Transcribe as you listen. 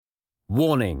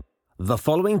Warning: the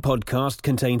following podcast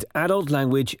contains adult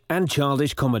language and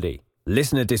childish comedy.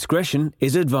 Listener discretion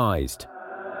is advised.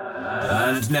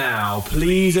 And now,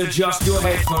 please adjust your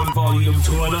headphone volume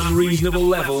to an unreasonable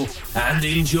level and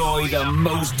enjoy the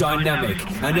most dynamic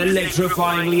and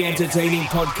electrifyingly entertaining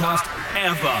podcast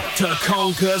ever to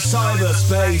conquer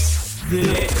cyberspace.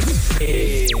 This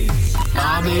is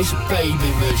Amish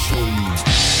Baby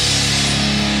Machine.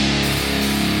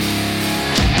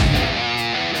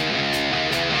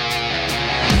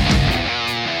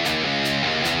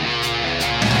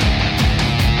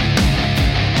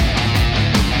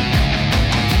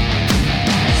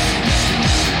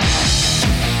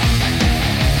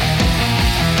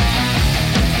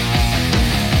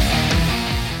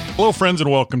 Hello, friends, and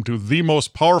welcome to the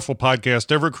most powerful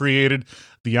podcast ever created,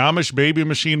 the Amish Baby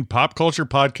Machine Pop Culture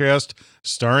Podcast,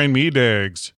 starring me,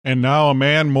 Dags. And now a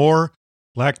man more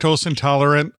lactose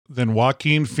intolerant than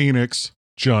Joaquin Phoenix,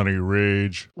 Johnny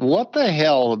Rage. What the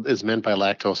hell is meant by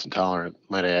lactose intolerant,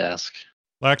 might I ask?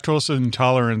 Lactose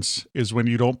intolerance is when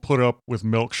you don't put up with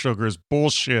milk sugars.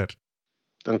 Bullshit.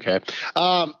 Okay.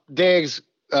 Dags,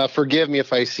 forgive me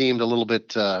if I seemed a little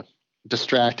bit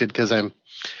distracted because I'm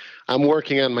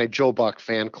working on my Joe Buck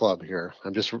fan club here.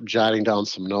 I'm just jotting down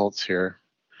some notes here.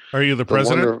 Are you the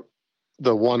president?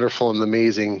 The wonderful and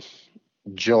amazing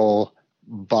Joe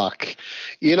Buck.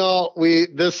 You know,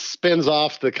 this spins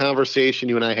off the conversation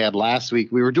you and I had last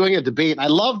week. We were doing a debate. I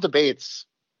love debates.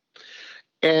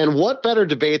 And what better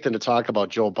debate than to talk about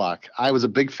Joe Buck? I was a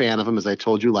big fan of him, as I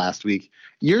told you last week.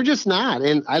 You're just not.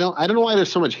 And I don't know why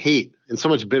there's so much hate and so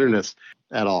much bitterness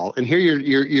at all. And here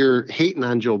you're hating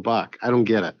on Joe Buck. I don't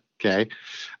get it. Okay.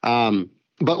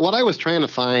 But what I was trying to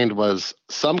find was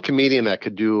some comedian that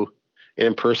could do an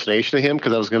impersonation of him,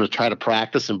 because I was going to try to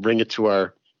practice and bring it to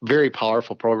our very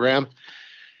powerful program.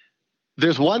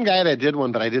 There's one guy that did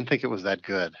one, but I didn't think it was that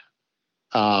good.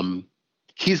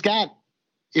 He's got,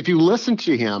 if you listen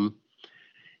to him,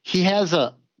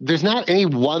 there's not any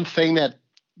one thing that,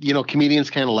 you know, comedians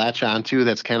kind of latch onto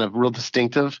that's kind of real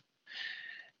distinctive.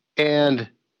 And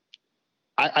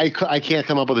I can't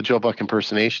come up with a Joe Buck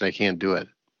impersonation. I can't do it.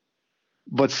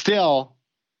 But still,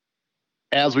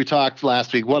 as we talked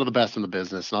last week, one of the best in the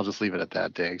business, and I'll just leave it at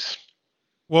that, Diggs.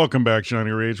 Welcome back, Johnny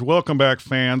Rage. Welcome back,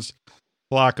 fans.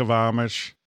 Flock of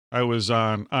Amish. I was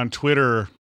on Twitter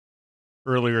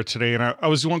earlier today, and I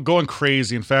was going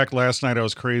crazy. In fact, last night I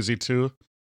was crazy, too.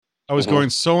 I was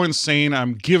going so insane,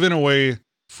 I'm giving away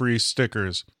free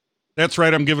stickers. That's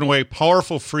right, I'm giving away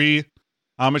powerful free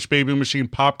Amish Baby Machine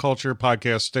Pop Culture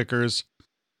Podcast stickers,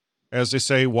 as they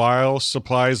say, while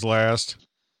supplies last.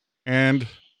 And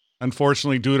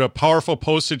unfortunately, due to powerful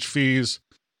postage fees,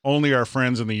 only our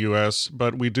friends in the U.S.,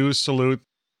 but we do salute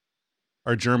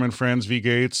our German friends, V.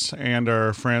 Gates, and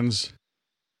our friends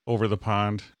over the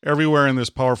pond. Everywhere in this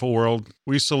powerful world,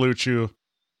 we salute you.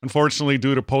 Unfortunately,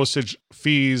 due to postage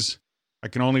fees, I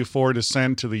can only afford to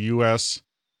send to the U.S.,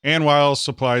 and while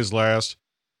supplies last.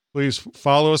 Please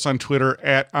follow us on Twitter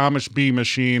at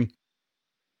AmishBMachine,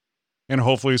 and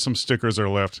hopefully some stickers are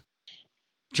left.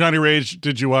 Johnny Rage,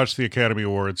 did you watch the Academy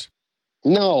Awards?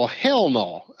 No, hell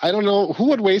no. I don't know. Who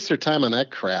would waste their time on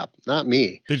that crap? Not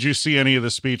me. Did you see any of the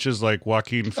speeches like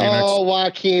Joaquin Phoenix? Oh,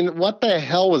 Joaquin, what the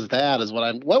hell was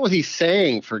that what was he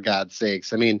saying, for God's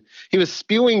sakes? I mean, he was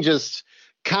spewing just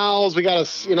cows. We got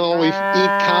to, we eat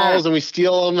cows and we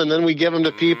steal them and then we give them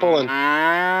to people.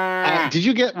 And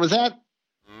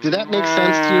did that make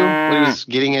sense to you? What he was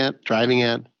driving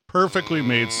at? Perfectly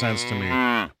made sense to me.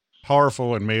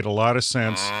 Powerful and made a lot of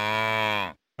sense.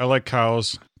 I like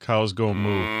cows. Cows go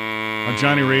moo.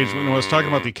 Johnny Rage, when I was talking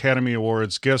about the Academy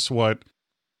Awards, guess what?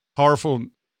 Powerful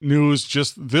news,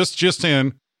 just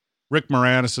in. Rick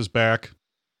Moranis is back,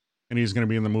 and he's going to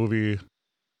be in the movie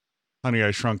Honey, I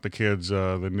Shrunk the Kids,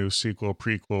 the new sequel,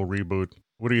 prequel, reboot.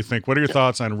 What do you think? What are your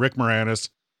thoughts on Rick Moranis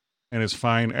and his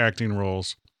fine acting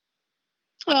roles?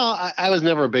 Well, I was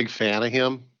never a big fan of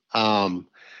him.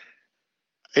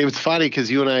 It was funny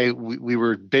because you and I, we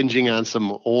were binging on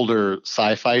some older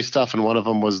sci-fi stuff, and one of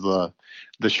them was the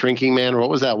Shrinking Man. What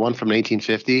was that one from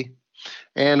 1950?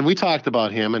 And we talked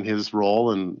about him and his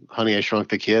role in Honey, I Shrunk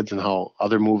the Kids and how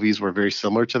other movies were very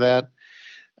similar to that.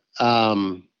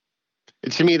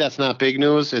 To me, that's not big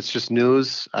news. It's just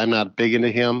news. I'm not big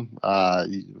into him.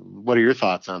 What are your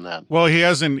thoughts on that? Well, he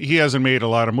hasn't made a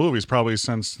lot of movies probably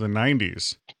since the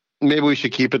 90s. Maybe we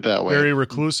should keep it that way. Very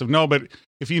reclusive. No, but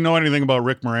if you know anything about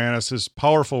Rick Moranis, his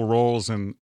powerful roles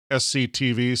in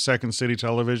SCTV, Second City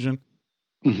Television,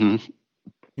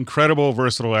 incredible,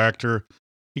 versatile actor.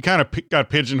 He kind of got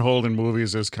pigeonholed in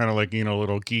movies as kind of like, a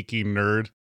little geeky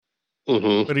nerd.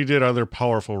 But he did other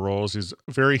powerful roles. He's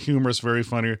very humorous, very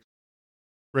funny.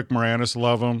 Rick Moranis,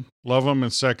 love him. Love him in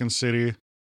Second City.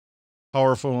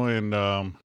 Powerful in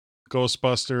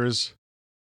Ghostbusters.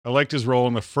 I liked his role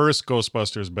in the first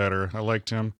Ghostbusters better. I liked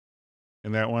him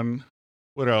in that one.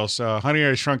 What else? Honey,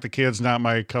 I Shrunk the Kids, not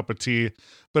my cup of tea.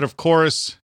 But of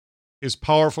course, his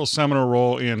powerful seminal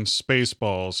role in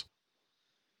Spaceballs.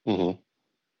 Mm-hmm.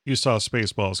 You saw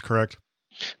Spaceballs, correct?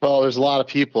 Well, there's a lot of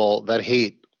people that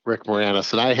hate Rick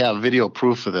Moranis, and I have video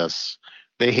proof of this.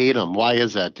 They hate him. Why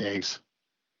is that, Diggs?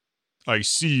 I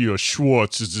see your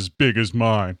Schwartz is as big as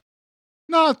mine.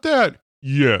 Not that.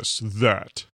 Yes,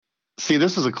 that. See,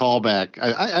 this is a callback.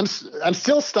 I'm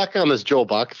still stuck on this Joe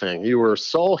Buck thing. You were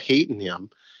so hating him,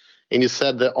 and you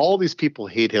said that all these people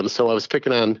hate him. So I was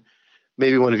picking on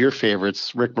maybe one of your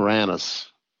favorites, Rick Moranis.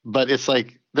 But it's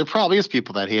like there probably is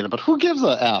people that hate him. But who gives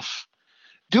a F?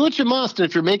 Do what you must, and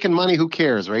if you're making money, who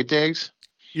cares, right, Diggs?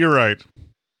 You're right.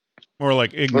 More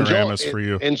like ignoramus for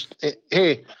you. And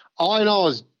hey, all I know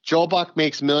is Joe Buck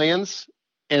makes millions,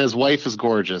 and his wife is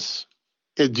gorgeous.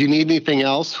 Do you need anything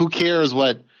else? Who cares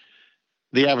what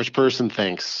the average person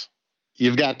thinks?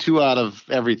 You've got 2 out of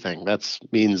everything. That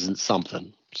means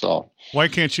something. So why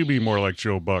can't you be more like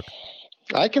Joe Buck?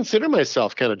 I consider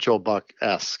myself kind of Joe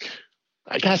Buck-esque.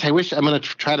 Guys, I wish I'm going to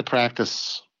try to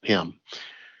practice him.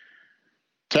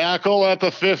 Tackle at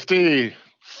the 50.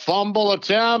 Fumble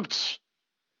attempt.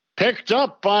 Picked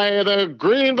up by the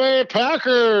Green Bay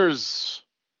Packers.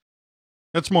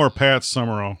 That's more Pat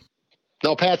Summerall.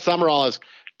 No, Pat Summerall is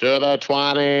to the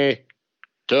 20,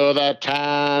 to the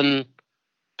 10,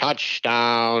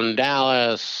 touchdown,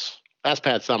 Dallas. That's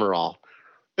Pat Summerall.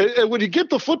 And when you get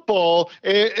the football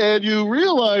and you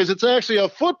realize it's actually a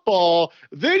football,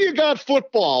 then you got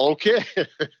football, okay?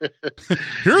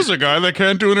 Here's a guy that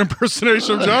can't do an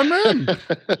impersonation of John Madden.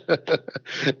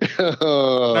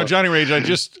 Now, Johnny Rage, I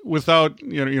just, without,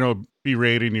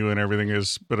 berating you and everything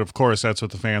is, but of course that's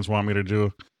what the fans want me to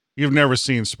do. You've never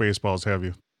seen Spaceballs, have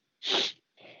you?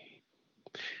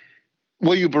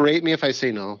 Will you berate me if I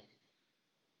say no?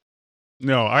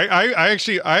 No, I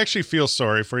actually feel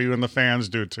sorry for you, and the fans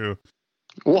do too.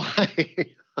 Why?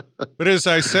 But as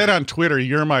I said on Twitter,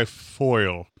 you're my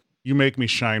foil. You make me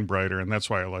shine brighter, and that's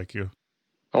why I like you.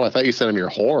 Oh, I thought you said I'm your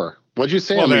whore. What'd you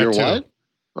say? Well, I'm your too. what?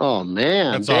 Oh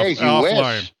man, that's Days, you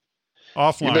offline. wish.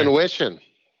 Offline. You've been wishing.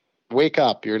 Wake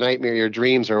up. Your nightmare, your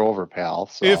dreams are over, pal.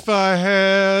 So. If I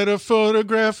had a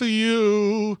photograph of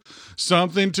you,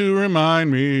 something to remind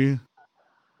me.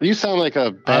 You sound like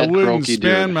a bad I wouldn't croaky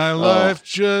spend dude. my life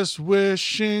just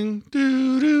wishing.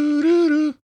 Do, do, do,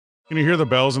 do. Can you hear the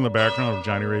bells in the background of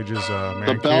Johnny Rage's man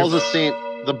The bells cave?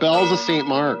 of St.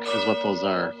 Mark is what those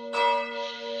are.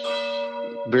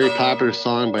 Very popular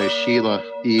song by Sheila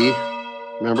E.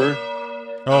 Remember?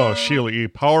 Oh, Sheila E.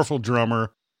 Powerful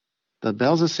drummer. The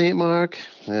bells of St. Mark.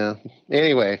 Yeah.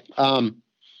 Anyway,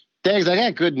 Dags, I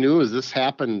got good news. This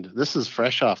happened. This is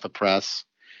fresh off the press.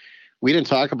 We didn't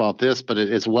talk about this, but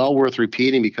it's well worth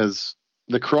repeating because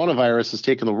the coronavirus has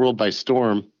taken the world by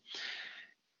storm.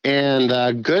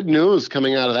 And good news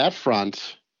coming out of that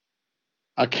front.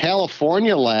 A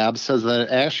California lab says that it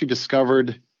actually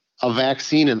discovered a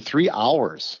vaccine in 3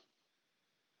 hours.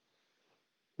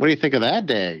 What do you think of that,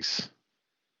 Dags?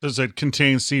 Does it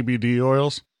contain CBD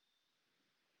oils?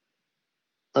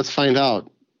 Let's find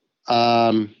out.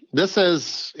 This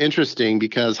is interesting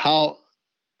because how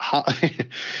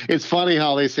it's funny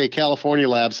how they say California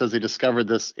lab says they discovered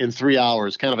this in 3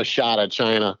 hours, kind of a shot at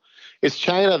China. Is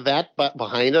China that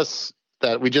behind us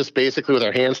that we just basically with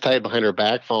our hands tied behind our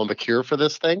back found the cure for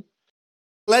this thing?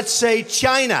 Let's say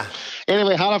China.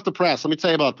 Anyway, hot off the press. Let me tell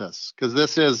you about this because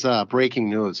this is breaking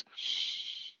news.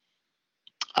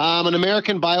 An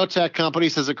American biotech company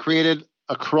says it created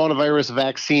a coronavirus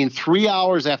vaccine 3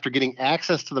 hours after getting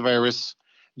access to the virus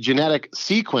genetic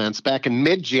sequence back in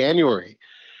mid-January.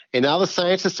 And now the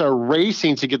scientists are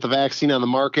racing to get the vaccine on the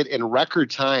market in record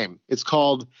time. It's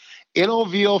called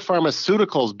Innovio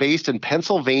Pharmaceuticals, based in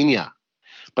Pennsylvania.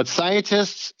 But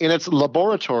scientists in its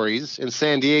laboratories in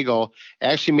San Diego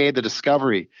actually made the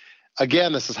discovery.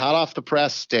 Again, this is hot off the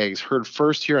press, Stags. Heard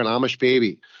first here on Amish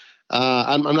Baby.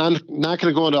 I'm not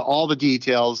going to go into all the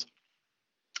details,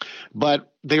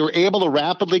 but they were able to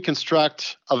rapidly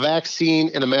construct a vaccine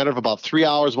in a matter of about 3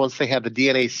 hours once they had the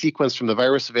DNA sequence from the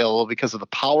virus available because of the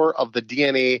power of the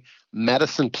DNA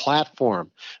medicine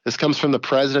platform. This comes from the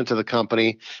president of the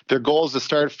company. Their goal is to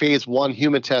start phase 1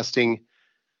 human testing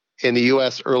in the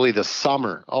U.S. early this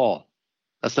summer. Oh,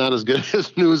 that's not as good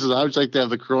as news as I would like to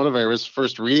have the coronavirus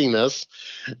first reading this.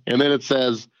 And then it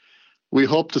says, we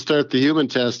hope to start the human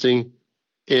testing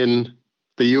in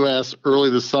the U.S. early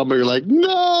this summer. You're like,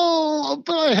 no,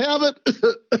 but I have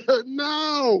it.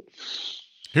 No.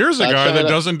 Here's a guy that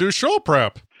doesn't do show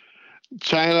prep.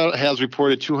 China has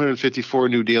reported 254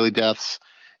 new daily deaths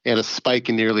and a spike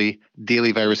in nearly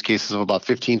daily virus cases of about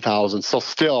 15,000. So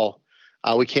still,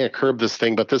 we can't curb this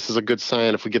thing, but this is a good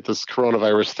sign if we get this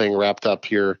coronavirus thing wrapped up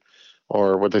here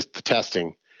or with the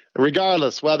testing.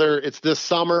 Regardless, whether it's this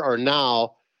summer or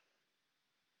now,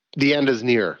 the end is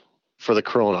near for the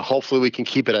corona. Hopefully we can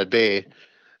keep it at bay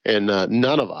and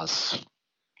none of us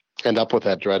end up with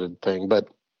that dreaded thing. But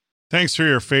thanks for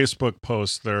your Facebook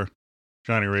post there,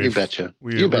 Johnny Rage. You betcha.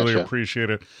 We you really betcha. appreciate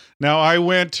it. Now, I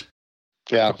went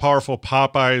to Powerful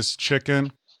Popeyes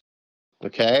chicken.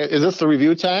 Okay. Is this the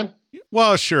review time?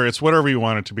 Well, sure. It's whatever you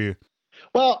want it to be.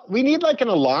 Well, we need like an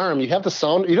alarm. You have the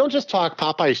sound. You don't just talk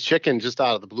Popeye's chicken just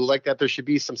out of the blue like that. There should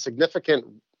be some significant,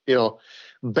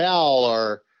 bell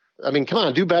or, I mean, come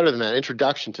on, do better than that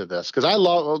introduction to this. Because I'm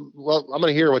going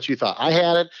to hear what you thought. I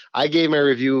had it. I gave my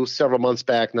review several months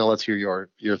back. Now let's hear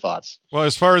your thoughts. Well,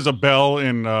 as far as a bell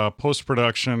in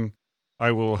post-production,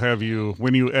 I will have you,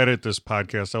 when you edit this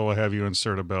podcast, I will have you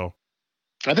insert a bell.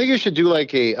 I think you should do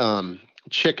like a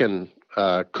chicken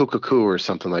cuckoo or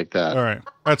something like that. All right.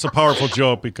 That's a powerful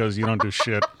joke because you don't do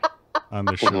shit on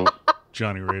this show,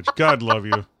 Johnny Rage. God love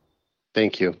you.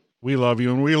 Thank you. We love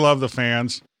you, and we love the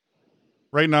fans.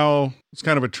 Right now, it's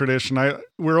kind of a tradition.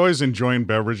 We're always enjoying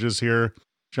beverages here.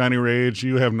 Johnny Rage,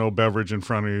 you have no beverage in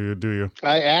front of you, do you?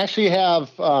 I actually have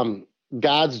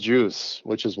God's juice,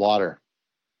 which is water.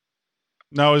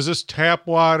 Now, is this tap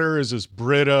water? Is this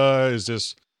Brita? Is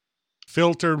this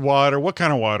filtered water? What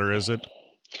kind of water is it?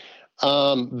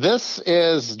 This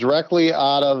is directly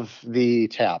out of the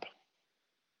tap.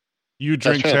 You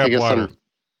drink tap water?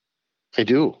 I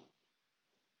do.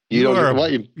 You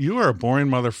are a boring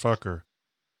motherfucker.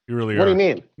 You really are. What do you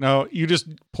mean? No, you just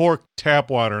pour tap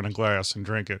water in a glass and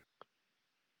drink it.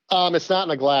 It's not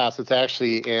in a glass. It's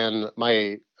actually in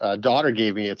my daughter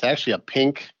gave me. It's actually a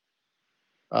pink.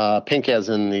 Pink as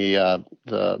in the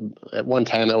at one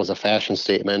time that was a fashion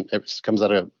statement. It comes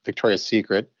out of Victoria's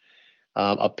Secret.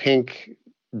 A pink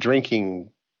drinking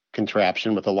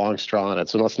contraption with a long straw in it.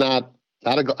 So it's not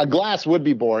a glass would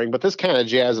be boring, but this kind of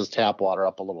jazzes tap water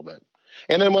up a little bit.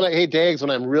 And then when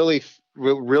I'm really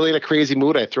in a crazy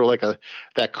mood, I throw like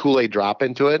that Kool-Aid drop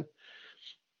into it.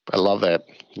 I love that.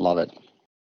 Love it.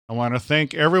 I want to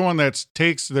thank everyone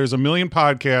there's a million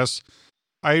podcasts.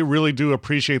 I really do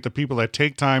appreciate the people that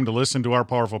take time to listen to our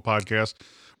powerful podcast.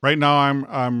 Right now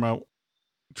I'm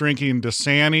drinking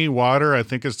Dasani water. I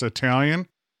think it's Italian.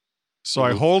 So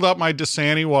I hold up my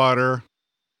Dasani water,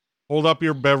 hold up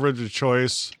your beverage of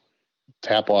choice.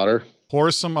 Tap water. Pour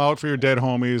some out for your dead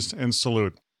homies and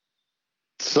salute.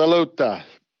 Saluta.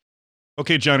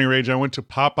 Okay, Johnny Rage, I went to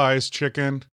Popeye's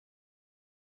Chicken.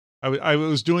 I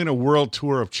was doing a world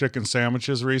tour of chicken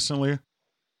sandwiches recently.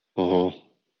 Mm-hmm.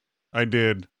 I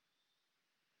did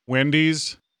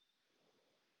Wendy's,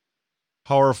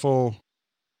 Powerful,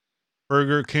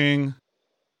 Burger King.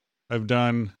 I've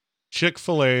done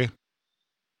Chick-fil-A.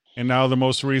 And now the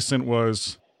most recent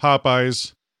was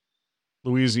Popeye's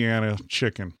Louisiana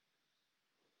Chicken.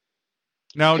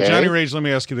 Now, okay. Johnny Rage, let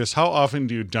me ask you this. How often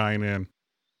do you dine in?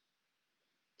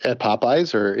 At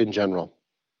Popeye's or in general?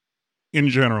 In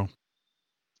general.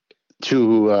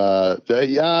 I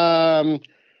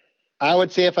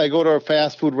would say if I go to a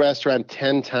fast food restaurant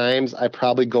 10 times, I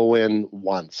probably go in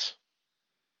once.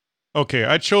 Okay,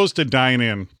 I chose to dine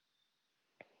in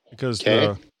because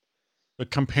the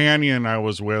companion I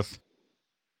was with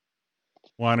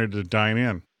wanted to dine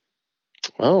in.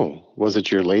 Oh, was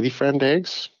it your lady friend,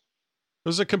 Eggs? It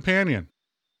was a companion.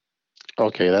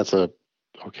 Okay,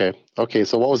 Okay,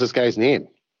 so what was this guy's name?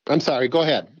 I'm sorry, go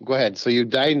ahead. So you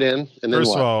dined in, and then First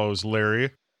what? of all, it was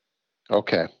Larry.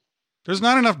 Okay. There's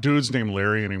not enough dudes named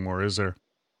Larry anymore, is there?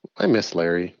 I miss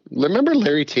Larry. Remember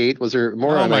Larry Tate? Was there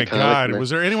more? Oh my God!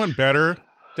 Was there anyone better?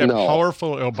 That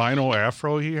powerful albino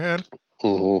afro he had.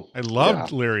 Mm-hmm. I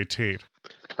loved Larry Tate.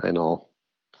 I know.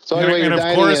 So anyway, and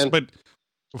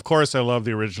of course, I love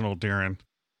the original Darren.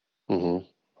 Mm-hmm.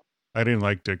 I didn't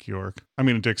like Dick York. I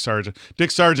mean, Dick Sargent.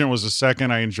 Dick Sargent was the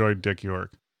second. I enjoyed Dick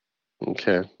York.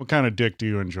 Okay. What kind of dick do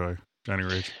you enjoy, Johnny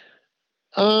Rage?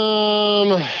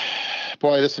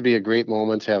 Boy, this would be a great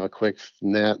moment to have a quick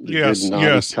net. Yes.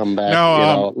 Come back.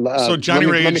 Now, so Johnny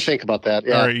Rage. Let me think about that.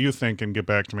 Yeah. All right, you think and get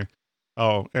back to me.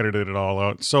 I'll edit it all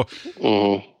out. So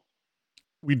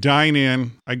we dine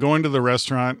in. I go into the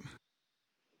restaurant,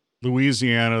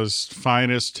 Louisiana's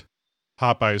finest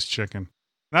Popeye's chicken.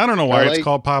 And I don't know why it's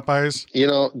called Popeye's.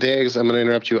 Diggs, I'm going to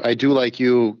interrupt you. I do like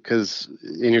you because,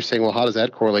 and you're saying, well, how does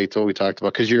that correlate to what we talked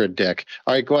about? Because you're a dick.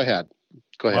 All right, go ahead.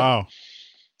 Wow.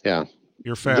 Yeah.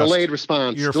 You're fast. Delayed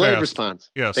response. You're Delayed fast. response.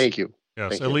 Yes. Thank you.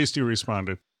 Yes, Thank at you. least you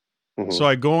responded. Mhm. So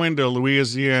I go into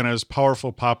Louisiana's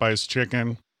powerful Popeyes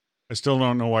chicken. I still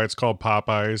don't know why it's called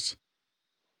Popeyes.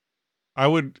 I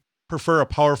would prefer a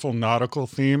powerful nautical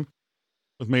theme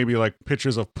with maybe like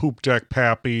pictures of Poop Deck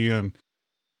Pappy and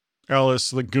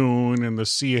Ellis Lagoon and the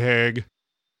Sea Hag.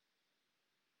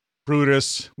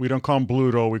 Brutus. We don't call him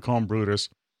Bluto, we call him Brutus.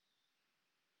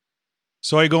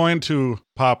 So I go into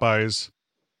Popeyes.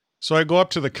 So I go up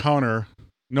to the counter.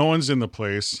 No one's in the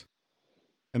place.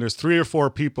 And there's 3 or 4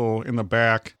 people in the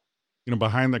back,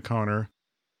 behind the counter.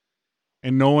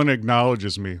 And no one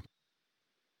acknowledges me.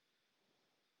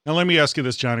 Now let me ask you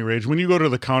this, Johnny Rage. When you go to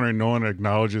the counter and no one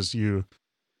acknowledges you,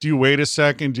 do you wait a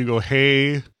second? Do you go,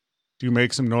 hey? Do you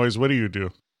make some noise? What do you do?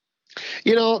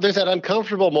 There's that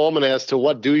uncomfortable moment as to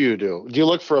what do you do? Do you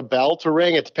look for a bell to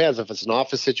ring? It depends. If it's an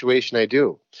office situation, I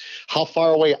do. How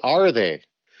far away are they?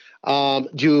 Do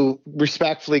you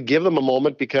respectfully give them a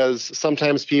moment? Because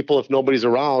sometimes people, if nobody's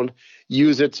around,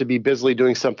 use it to be busily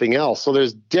doing something else. So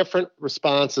there's different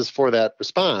responses for that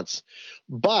response.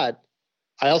 But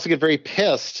I also get very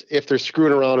pissed if they're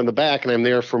screwing around in the back and I'm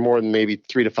there for more than maybe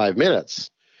 3 to 5 minutes.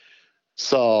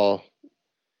 So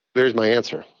there's my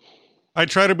answer. I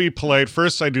try to be polite.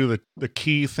 First, I do the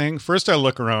key thing. First, I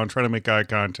look around, try to make eye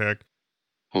contact.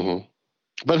 Mm-hmm.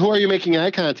 But who are you making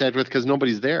eye contact with? Because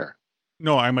nobody's there.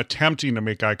 No, I'm attempting to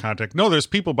make eye contact. No, there's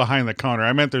people behind the counter.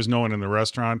 I meant there's no one in the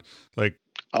restaurant, like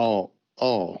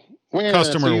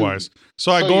customer-wise.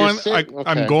 So I go in.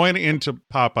 I'm going into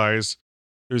Popeyes.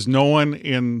 There's no one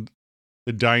in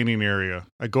the dining area.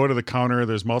 I go to the counter.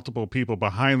 There's multiple people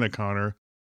behind the counter,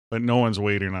 but no one's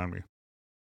waiting on me.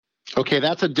 Okay,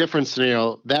 that's a different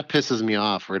scenario. That pisses me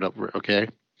off. Okay.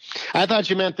 I thought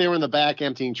you meant they were in the back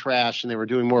emptying trash and they were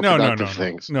doing more productive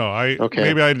things. No,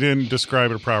 maybe I didn't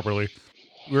describe it properly.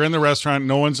 We're in the restaurant.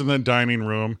 No one's in the dining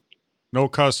room. No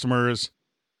customers.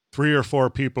 3 or 4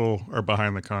 people are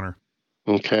behind the counter.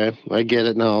 Okay, I get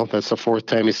it now. That's the 4th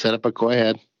time you said it, but go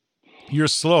ahead. You're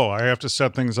slow. I have to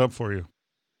set things up for you.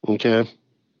 Okay. All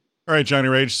right, Johnny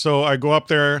Rage. So I go up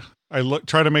there. I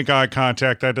try to make eye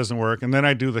contact. That doesn't work. And then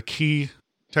I do the key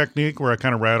technique where I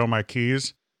kind of rattle my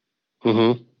keys.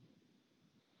 Mm-hmm.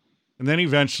 And then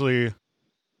eventually,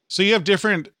 so you have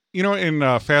different, in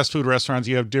fast food restaurants,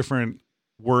 you have different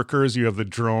workers. You have the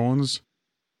drones.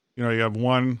 You have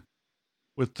one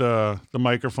with the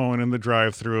microphone in the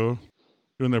drive-thru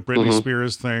doing the Britney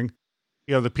Spears thing.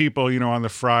 You have the people, on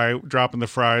the dropping the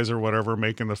fries or whatever,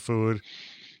 making the food.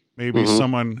 Maybe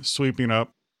someone sweeping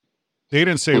up. They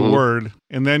didn't say a word.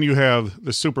 And then you have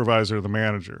the supervisor, the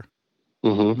manager.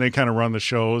 And they kind of run the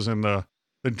shows. And the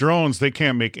drones, they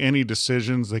can't make any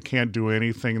decisions. They can't do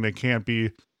anything. They can't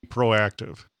be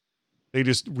proactive. They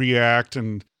just react.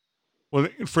 And, well,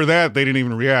 for that, they didn't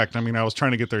even react. I mean, I was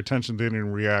trying to get their attention. They didn't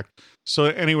even react. So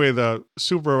anyway, the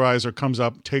supervisor comes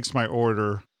up, takes my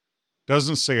order,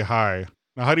 doesn't say hi.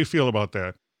 Now, how do you feel about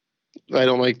that? I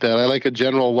don't like that. I like a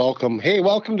general welcome. Hey,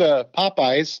 welcome to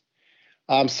Popeyes.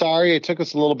 I'm sorry it took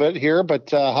us a little bit here,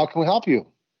 but how can we help you?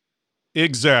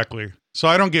 Exactly. So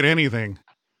I don't get anything.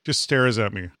 Just stares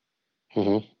at me.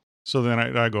 Mm-hmm. So then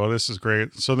I go, this is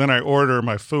great. So then I order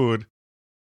my food.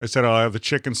 I said, I'll have the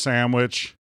chicken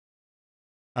sandwich.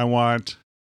 I want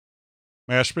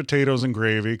mashed potatoes and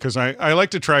gravy because I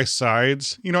like to try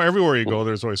sides. Everywhere you go,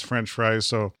 there's always French fries.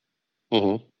 So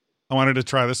I wanted to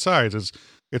try the sides.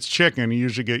 It's chicken. You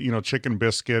usually get, chicken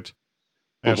biscuit,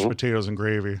 mashed potatoes and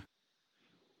gravy.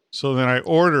 So then I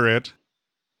order it.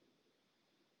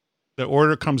 The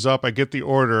order comes up. I get the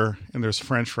order, and there's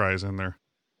French fries in there.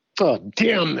 Oh,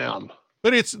 damn them.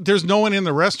 But there's no one in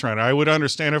the restaurant. I would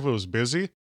understand if it was busy.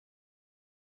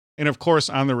 And, of course,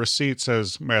 on the receipt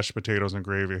says mashed potatoes and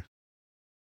gravy.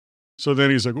 So then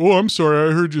he's like, oh, I'm sorry.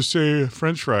 I heard you say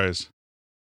French fries.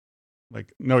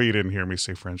 Like, no, you didn't hear me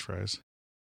say French fries.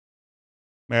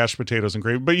 Mashed potatoes and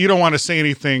gravy. But you don't want to say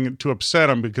anything to upset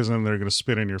them because then they're going to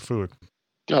spit in your food.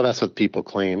 Oh, that's what people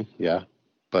claim. Yeah.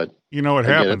 But you know what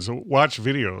happens? Watch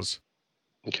videos.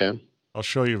 Okay. I'll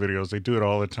show you videos. They do it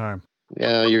all the time.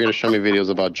 Yeah, you're going to show me videos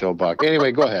about Joe Buck.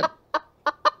 Anyway, go ahead.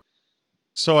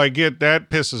 So that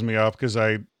pisses me off because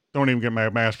I don't even get my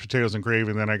mashed potatoes and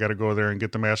gravy, and then I got to go there and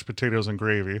get the mashed potatoes and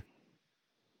gravy.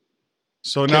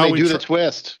 So now Can they do the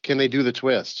twist? Can they do the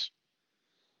twist?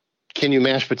 Can you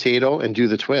mash potato and do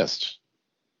the twist?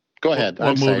 Go ahead.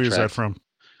 What movie is that from?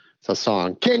 It's a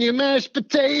song. Can you mash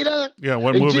potato? Yeah,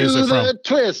 what movie is it from? Do the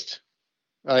twist.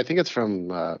 I think it's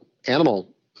from Animal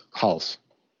House.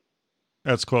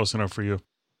 That's close enough for you.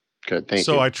 Good, thank you.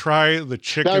 So I try the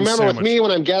chicken sandwich. Now remember, with me, when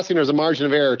I'm guessing, there's a margin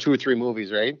of error, 2 or 3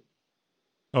 movies, right?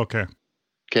 Okay.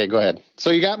 Okay, go ahead.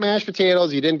 So you got mashed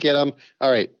potatoes. You didn't get them.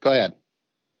 All right, go ahead.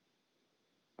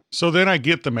 So then I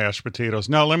get the mashed potatoes.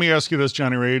 Now, let me ask you this,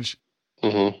 Johnny Rage.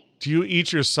 Mm-hmm. Do you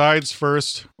eat your sides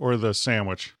first or the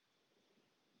sandwich?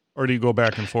 Or do you go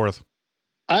back and forth?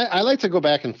 I like to go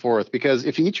back and forth because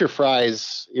if you eat your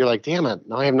fries, you're like, damn it,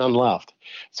 now I have none left.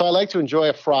 So I like to enjoy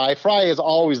a fry. Fry is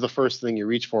always the first thing you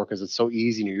reach for because it's so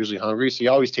easy and you're usually hungry. So you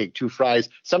always take 2 fries.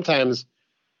 Sometimes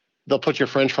they'll put your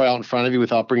French fry out in front of you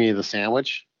without bringing you the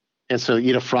sandwich. And so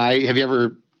you eat a fry. Have you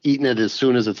ever eaten it as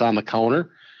soon as it's on the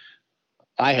counter?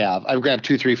 I have. I've grabbed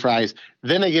 2, 3 fries.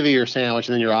 Then they give you your sandwich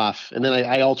and then you're off. And then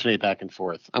I alternate back and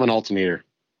forth. I'm an alternator.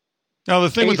 Now, the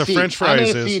thing with the French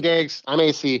fries I'm AC, Diggs. I'm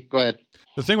AC. Go ahead.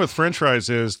 The thing with French fries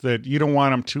is that you don't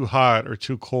want them too hot or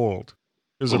too cold.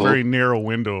 There's a very narrow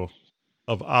window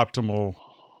of optimal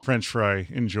French fry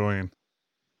enjoying.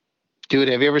 Dude,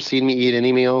 have you ever seen me eat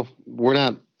any meal?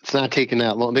 It's not taking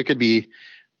that long. There could be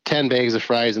 10 bags of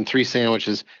fries and 3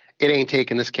 sandwiches. It ain't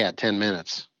taking this cat 10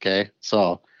 minutes. Okay.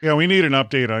 So yeah, we need an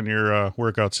update on your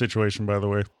workout situation, by the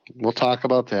way. We'll talk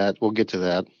about that. We'll get to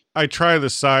that. I try the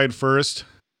side first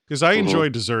because I enjoy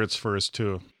desserts first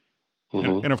too.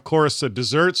 And of course, the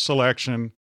dessert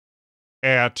selection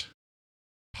at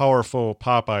powerful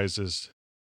Popeyes is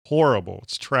horrible.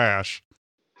 It's trash.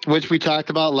 Which we talked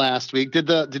about last week. Did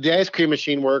the ice cream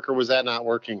machine work or was that not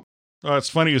working? It's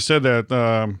funny you said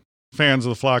that. Fans of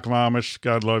the Flock of Amish,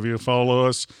 God love you. Follow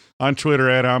us on Twitter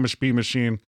at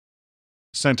AmishBMachine.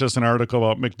 Sent us an article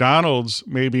about McDonald's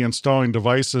maybe installing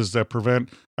devices that prevent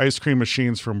ice cream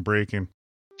machines from breaking.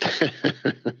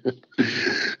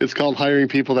 It's called hiring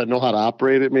people that know how to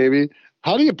operate it, maybe.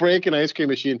 How do you break an ice cream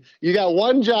machine? You got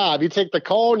one job. You take the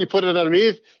cone, you put it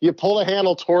underneath, you pull the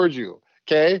handle towards you.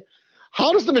 Okay?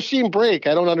 How does the machine break?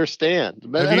 I don't understand.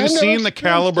 Have you seen the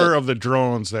caliber of the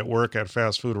drones that work at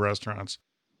fast food restaurants?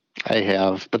 I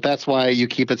have, but that's why you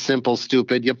keep it simple,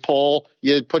 stupid. You pull,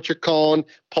 you put your cone,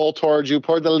 pull towards you,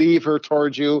 pour the lever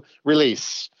towards you,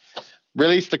 release.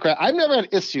 Release the crap. I've never had an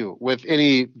issue with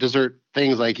any dessert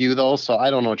things like you, though, so I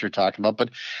don't know what you're talking about. But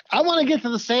I want to get to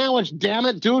the sandwich. Damn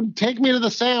it, dude. Take me to the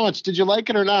sandwich. Did you like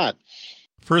it or not?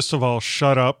 First of all,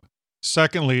 shut up.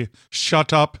 Secondly,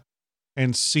 shut up.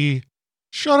 And C,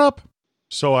 shut up.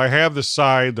 So I have the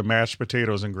side, the mashed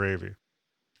potatoes and gravy.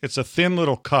 It's a thin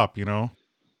little cup, you know.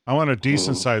 I want a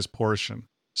decent-sized portion.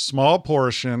 Small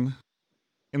portion.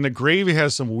 And the gravy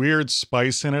has some weird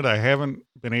spice in it. I haven't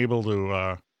been able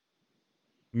to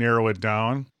narrow it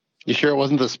down. You sure it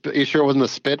wasn't the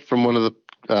spit from one of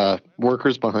the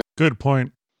workers behind? Good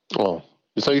point. Oh,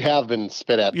 so you have been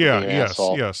spit at? Yes.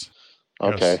 Okay. Yes.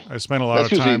 I spent a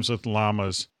lot of times with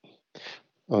llamas.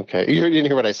 Okay, you didn't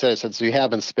hear what I said. I said so you have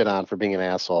been spit on for being an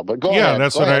asshole. But go ahead.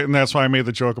 Yeah, that's why I made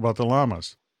the joke about the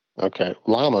llamas. Okay,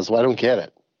 llamas. Well, I don't get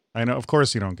it. I know. Of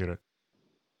course, you don't get it.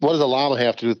 What does a llama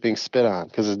have to do with being spit on?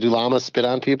 Because do llamas spit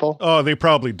on people? Oh, they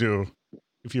probably do.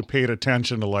 If you paid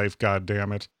attention to life, God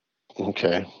damn it.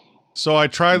 Okay. So I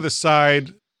tried the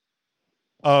side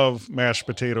of mashed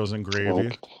potatoes and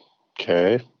gravy.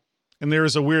 Okay. And there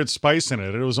was a weird spice in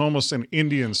it. It was almost an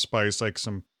Indian spice, like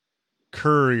some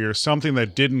curry or something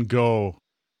that didn't go.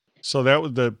 So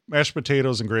the mashed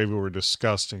potatoes and gravy were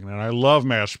disgusting. And I love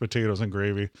mashed potatoes and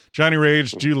gravy. Johnny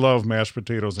Rage, do you love mashed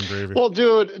potatoes and gravy? Well,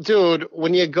 dude,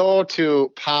 when you go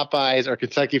to Popeyes or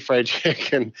Kentucky Fried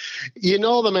Chicken, you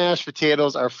know the mashed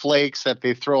potatoes are flakes that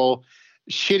they throw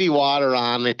shitty water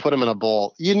on. They put them in a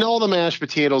bowl. You know the mashed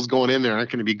potatoes going in there aren't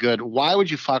going to be good. Why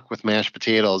would you fuck with mashed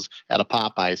potatoes at a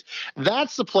Popeyes?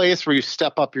 That's the place where you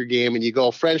step up your game and you go,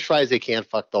 French fries, they can't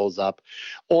fuck those up.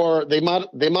 Or they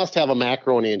must have a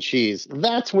macaroni and cheese.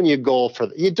 That's when you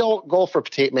don't go for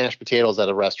mashed potatoes at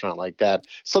a restaurant like that.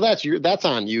 So that's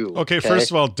on you. Okay,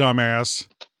 first of all, dumbass,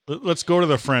 let's go to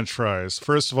the French fries.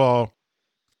 First of all,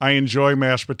 I enjoy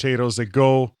mashed potatoes. They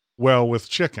go well with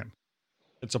chicken.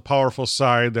 It's a powerful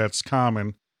side that's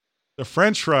common. The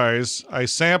French fries, I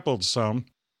sampled some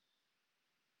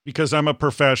because I'm a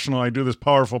professional. I do this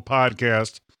powerful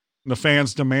podcast, and the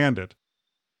fans demand it.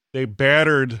 They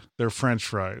battered their French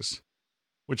fries,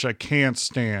 which I can't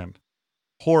stand.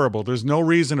 Horrible. There's no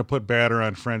reason to put batter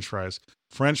on French fries.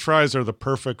 French fries are the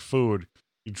perfect food.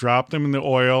 You drop them in the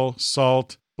oil,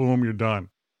 salt, boom, you're done.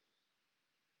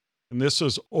 And this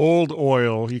was old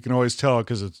oil. You can always tell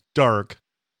because it's dark.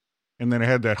 And then it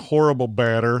had that horrible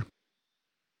batter.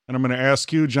 And I'm going to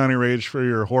ask you, Johnny Rage, for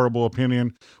your horrible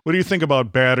opinion. What do you think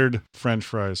about battered French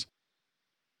fries?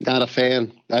 Not a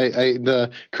fan.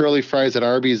 The curly fries at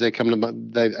Arby's, they come to.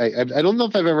 I don't know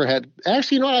if I've ever had.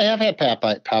 Actually, you know what? I have had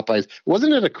Popeyes.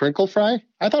 Wasn't it a crinkle fry?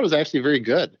 I thought it was actually very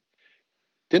good.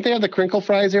 Didn't they have the crinkle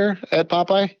fries here at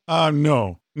Popeye?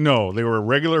 No. They were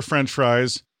regular French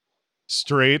fries,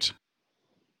 straight,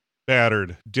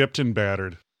 battered, dipped and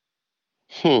battered.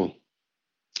 Hmm.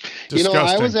 Disgusting.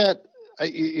 I was at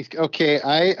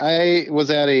I was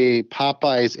at a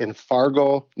Popeyes in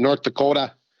Fargo, North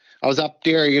Dakota. I was up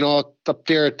there, up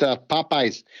there at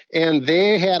Popeyes, and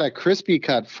they had a crispy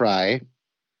cut fry,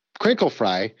 crinkle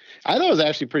fry. I thought it was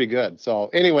actually pretty good. So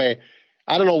anyway,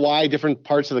 I don't know why different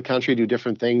parts of the country do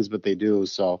different things, but they do.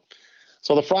 So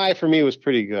the fry for me was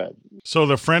pretty good. So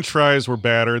the French fries were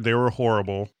battered. They were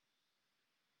horrible.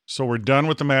 So we're done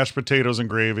with the mashed potatoes and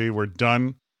gravy. We're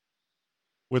done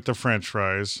with the French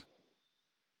fries.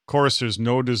 Of course, there's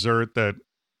no dessert that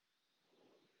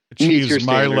achieves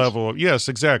my level. Yes,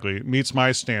 exactly. Meets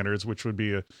my standards, which would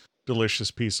be a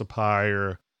delicious piece of pie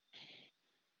or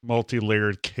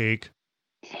multi-layered cake.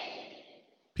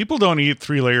 People don't eat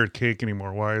 3-layered cake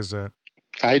anymore. Why is that?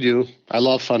 I do. I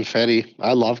love funfetti.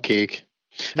 I love cake.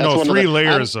 That's 3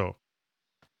 layers, though.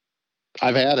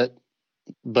 I've had it,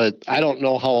 but I don't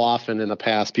know how often in the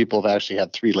past people have actually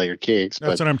had 3-layered cakes.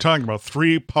 That's what I'm talking about.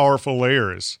 3 powerful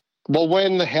layers. Well,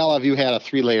 when the hell have you had a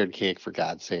 3-layered cake, for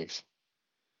God's sakes?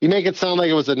 You make it sound like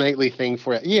it was a nightly thing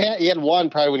for you. You had one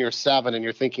probably when you were 7, and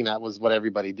you're thinking that was what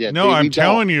everybody did. No, I'm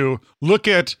telling you. Look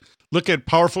at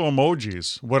powerful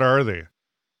emojis. What are they?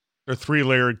 They're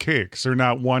 3-layered cakes. They're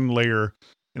not 1 layer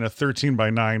in a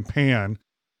 13x9 pan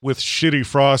with shitty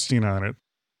frosting on it.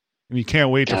 And you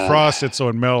can't wait to frost it so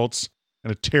it melts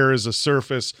and it tears the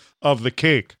surface of the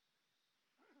cake.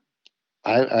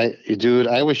 Dude,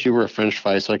 I wish you were a French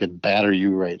fry so I could batter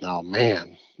you right now,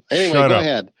 man. Anyway, go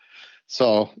ahead.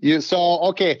 So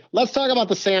okay, let's talk about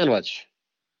the sandwich.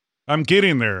 I'm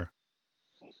getting there.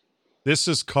 This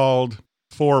is called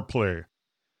foreplay.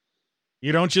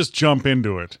 You don't just jump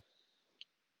into it,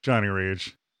 Johnny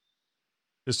Rage.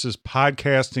 This is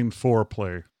podcasting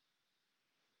foreplay.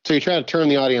 So you're trying to turn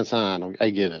the audience on. I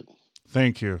get it.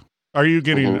 Thank you. Are you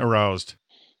getting aroused?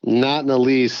 Not in the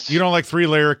least. You don't like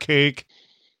 3-layer cake?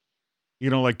 You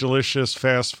don't like delicious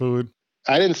fast food?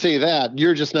 I didn't say that.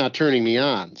 You're just not turning me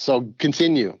on. So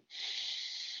continue.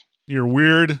 You're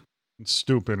weird and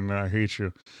stupid, and I hate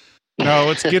you. Now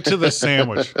let's get to the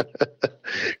sandwich.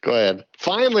 Go ahead.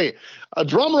 Finally, a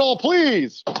drum roll,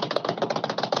 please.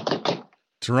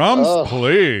 Drums,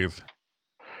 please.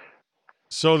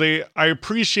 So I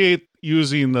appreciate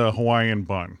using the Hawaiian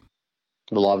bun.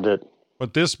 Loved it.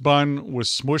 But this bun was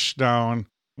smushed down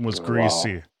and was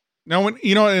greasy. Wow. Now,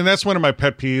 and that's one of my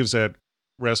pet peeves at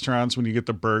restaurants when you get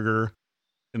the burger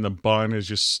and the bun is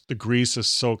just, the grease is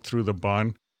soaked through the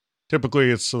bun. Typically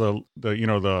it's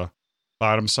the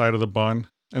bottom side of the bun.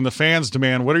 And the fans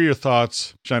demand, what are your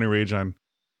thoughts, Johnny Rage, on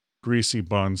greasy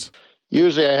buns?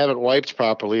 Usually I haven't wiped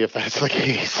properly if that's the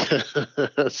case.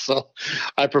 So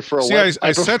I prefer a wet.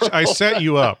 I set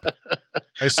you up.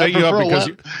 I set you up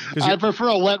because I prefer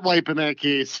a wet wipe in that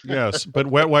case. Yes, but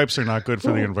wet wipes are not good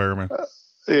for the environment.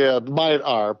 Yeah, mine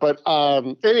are. But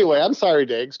anyway, I'm sorry,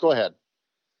 Diggs. Go ahead.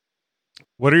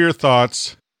 What are your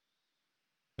thoughts,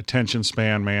 attention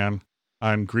span man,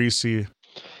 on greasy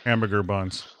hamburger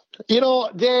buns?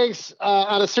 Diggs,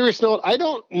 on a serious note, I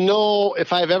don't know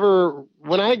if I've ever,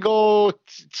 when I go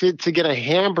to get a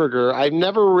hamburger, I've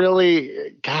never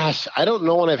really, I don't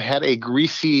know when I've had a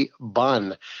greasy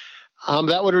bun.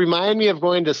 That would remind me of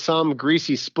going to some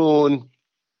greasy spoon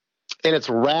and it's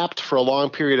wrapped for a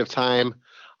long period of time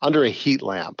under a heat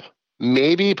lamp.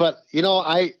 Maybe, but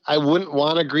I wouldn't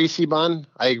want a greasy bun.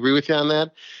 I agree with you on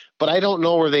that, but I don't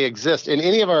know where they exist. In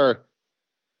any of our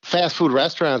fast food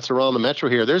restaurants around the metro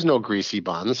here, there's no greasy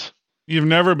buns. You've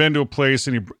never been to a place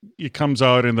and it comes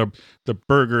out and the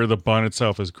burger, the bun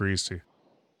itself is greasy.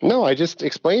 No, I just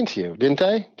explained to you, didn't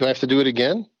I? Do I have to do it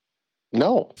again?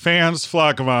 No. Fans,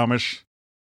 flock of Amish,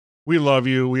 we love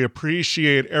you. We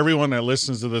appreciate everyone that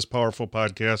listens to this powerful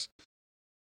podcast.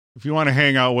 If you want to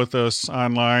hang out with us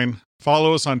online,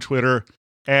 follow us on Twitter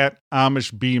at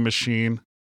AmishBMachine.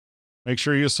 Make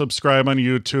sure you subscribe on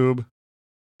YouTube.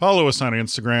 Follow us on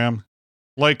Instagram.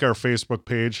 Like our Facebook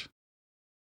page.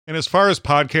 And as far as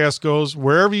podcast goes,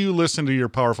 wherever you listen to your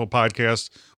powerful podcast,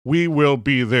 we will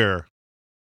be there.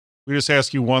 We just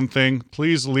ask you one thing.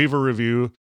 Please leave a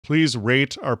review. Please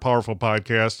rate our powerful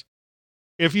podcast.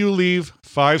 If you leave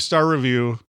 5-star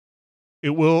review,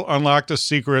 it will unlock the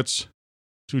secrets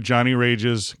to Johnny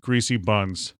Rage's greasy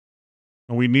buns.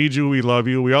 And we need you. We love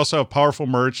you. We also have powerful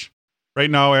merch. Right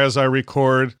now, as I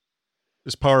record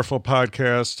this powerful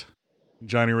podcast,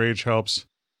 Johnny Rage helps.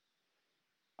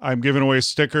 I'm giving away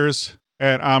stickers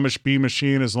at Amish Bee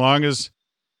Machine. As long as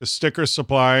the sticker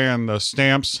supply and the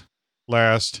stamps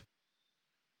last,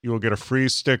 you will get a free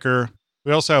sticker.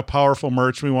 We also have powerful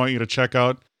merch we want you to check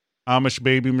out.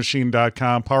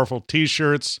 AmishBabyMachine.com. Powerful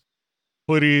t-shirts,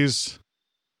 hoodies,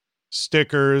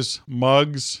 stickers,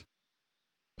 mugs,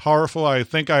 powerful. I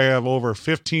think I have over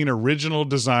 15 original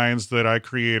designs that I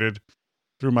created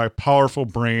through my powerful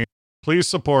brain. Please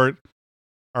support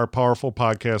our powerful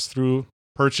podcast through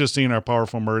purchasing our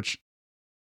powerful merch.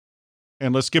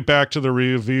 And let's get back to the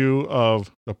review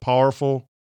of the powerful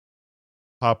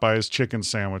Popeyes chicken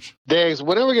sandwich. Dags,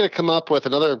 when are we going to come up with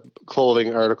another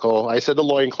clothing article? I said the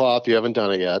loincloth, you haven't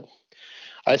done it yet.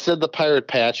 I said the pirate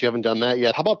patch, you haven't done that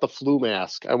yet. How about the flu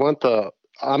mask? I want the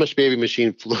Amish Baby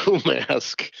Machine flu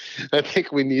mask. I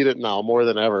think we need it now more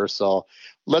than ever. So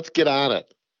let's get on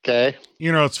it. Okay.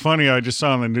 You know, it's funny. I just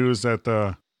saw on the news that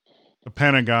the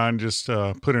Pentagon just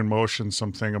put in motion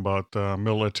something about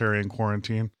military and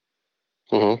quarantine.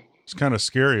 Mm-hmm. It's kind of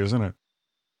scary, isn't it?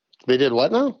 They did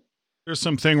what now? There's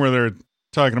something where they're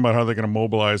talking about how they're going to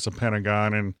mobilize the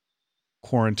Pentagon and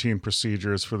quarantine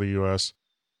procedures for the U.S.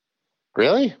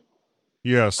 Really?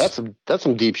 Yes. That's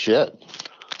some deep shit.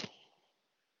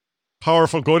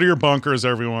 Powerful. Go to your bunkers,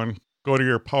 everyone. Go to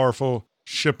your powerful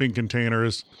shipping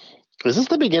containers. Is this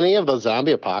the beginning of the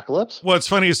zombie apocalypse? Well, it's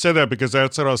funny you said that because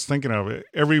that's what I was thinking of.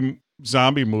 Every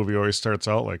zombie movie always starts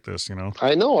out like this, you know?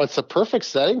 I know. It's a perfect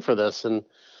setting for this. And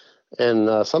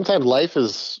sometimes life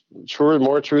is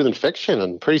more true than fiction.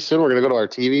 And pretty soon we're going to go to our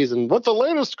TVs and with the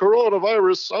latest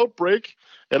coronavirus outbreak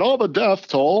and all the death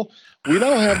toll, we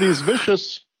now have these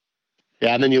vicious.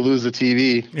 Yeah, and then you lose the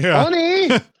TV. Yeah.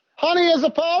 Honey, has a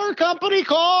power company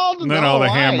called? And then all the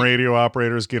ham radio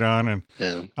operators get on. And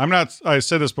yeah. I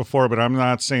said this before, but I'm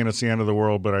not saying it's the end of the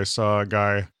world, but I saw a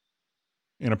guy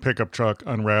in a pickup truck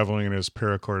unraveling his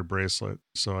paracord bracelet.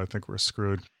 So I think we're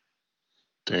screwed.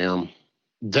 Damn.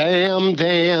 Back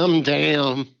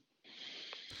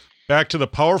to the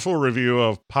powerful review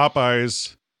of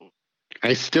Popeyes.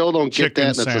 I still don't get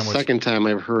that. That's sandwich. the second time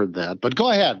I've heard that. But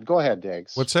go ahead,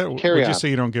 Diggs. What's that? Carry Would on. you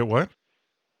say you don't get what?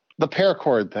 The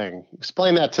paracord thing.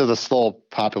 Explain that to the slow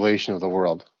population of the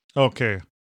world. Okay.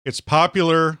 It's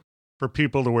popular for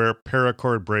people to wear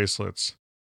paracord bracelets.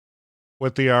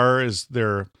 What they are is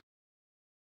they're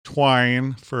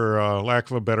twine, for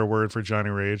lack of a better word for Johnny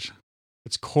Rage.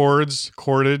 It's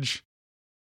cordage,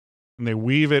 and they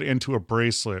weave it into a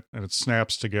bracelet and it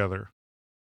snaps together.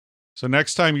 So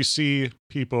next time you see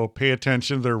people, pay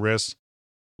attention to their wrists,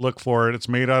 look for it. It's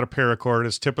made out of paracord.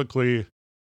 It's typically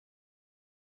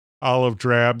olive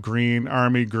drab green,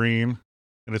 army green,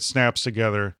 and it snaps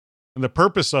together. And the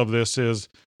purpose of this is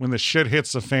when the shit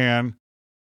hits the fan,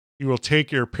 you will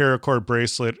take your paracord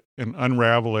bracelet and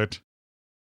unravel it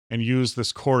and use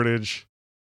this cordage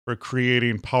for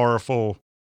creating powerful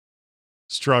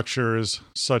structures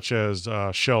such as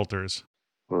shelters.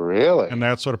 Really? And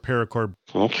that's what a paracord.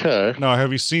 Okay. Now,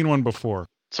 have you seen one before?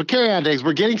 So carry on, Diggs.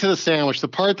 We're getting to the sandwich. The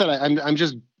part that I'm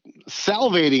just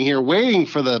salivating here, waiting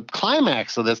for the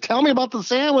climax of this. Tell me about the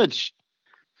sandwich.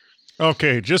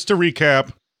 Okay, just to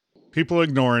recap, people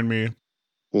ignoring me,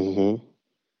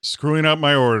 screwing up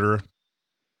my order,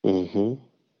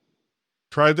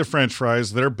 tried the French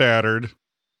fries, they're battered,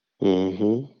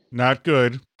 not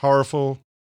good, powerful,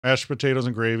 mashed potatoes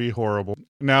and gravy, horrible.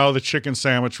 Now the chicken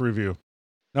sandwich review.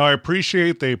 Now I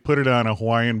appreciate they put it on a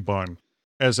Hawaiian bun.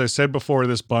 As I said before,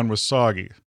 this bun was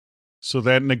soggy. So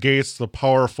that negates the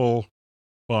powerful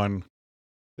bun.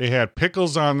 They had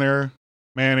pickles on there,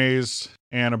 mayonnaise,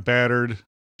 and a battered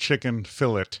chicken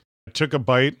fillet. I took a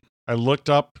bite. I looked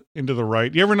up into the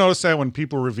right. You ever notice that when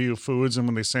people review foods and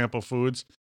when they sample foods,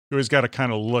 you always got to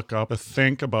kind of look up and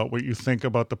think about what you think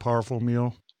about the powerful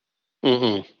meal?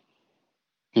 No.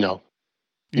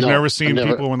 You've never seen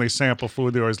people when they sample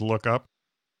food, they always look up?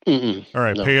 All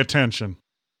right, pay attention.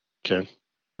 Okay.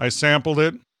 I sampled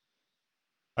it.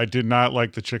 I did not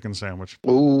like the chicken sandwich.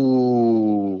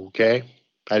 Ooh, okay.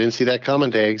 I didn't see that coming,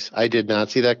 Diggs. I did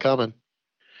not see that coming.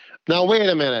 Now, wait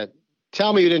a minute.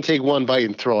 Tell me you didn't take one bite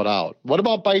and throw it out. What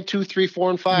about bite 2, 3, 4,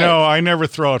 and 5? No, I never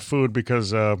throw out food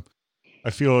because I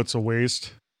feel it's a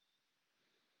waste.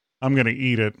 I'm going to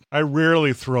eat it. I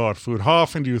rarely throw out food. How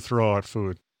often do you throw out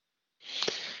food?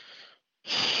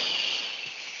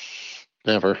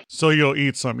 Never. So you'll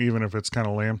eat something even if it's kind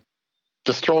of lame?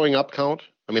 Does throwing up count?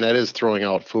 I mean, that is throwing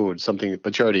out food, something,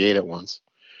 but you already ate it once.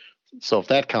 So if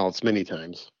that counts, many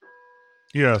times.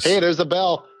 Yes. Hey, there's the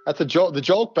bell. That's the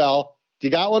joke bell. Do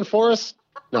you got one for us?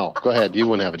 No, go ahead. You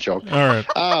wouldn't have a joke. All right.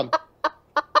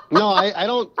 No, I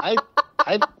don't. I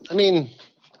mean,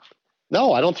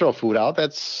 no, I don't throw food out.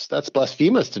 That's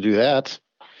blasphemous to do that.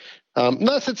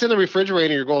 Unless it's in the refrigerator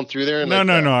and you're going through there. And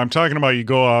no. I'm talking about you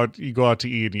go out to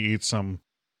eat and you eat some.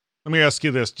 Let me ask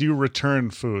you this. Do you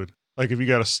return food? Like if you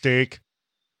got a steak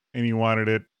and you wanted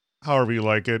it however you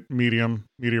like it, medium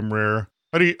rare.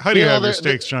 How do you have your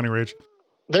steaks, Johnny Rage?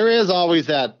 There is always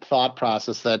that thought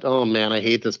process that, oh man, I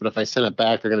hate this, but if I send it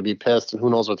back, they're going to be pissed and who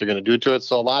knows what they're going to do to it.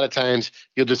 So a lot of times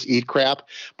you'll just eat crap.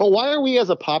 But why are we as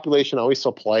a population always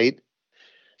so polite?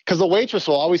 Because the waitress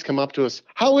will always come up to us,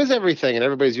 how is everything? And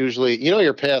everybody's usually,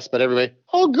 you're pissed, but everybody,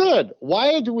 oh, good.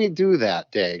 Why do we do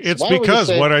that, Diggs? It's because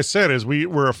what I said is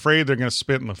we're afraid they're going to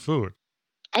spit in the food.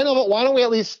 I know, but why don't we at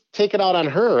least take it out on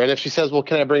her? And if she says, well,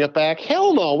 can I bring it back?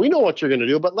 Hell no, we know what you're going to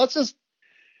do, but let's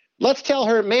tell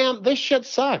her, ma'am, this shit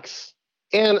sucks.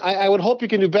 And I would hope you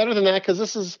can do better than that because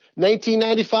this is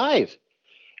 1995.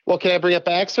 Well, can I bring it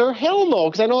back, sir? Hell no,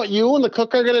 because I know what you and the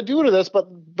cook are going to do to this, but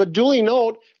duly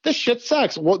note, this shit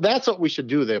sucks. Well, that's what we should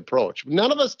do, the approach.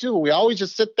 None of us do. We always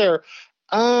just sit there,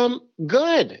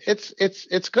 good.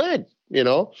 It's good,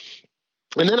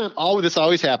 And then this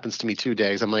always happens to me 2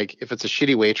 days. I'm like, if it's a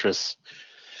shitty waitress,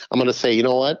 I'm going to say, you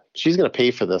know what? She's going to pay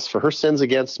for this. For her sins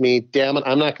against me, damn it,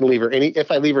 I'm not going to leave her any.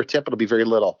 If I leave her tip, it'll be very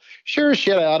little. Sure as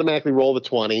shit, I automatically roll the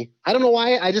 20. I don't know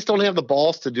why. I just don't have the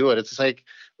balls to do it. It's just like,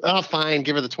 oh, fine,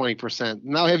 give her the 20%.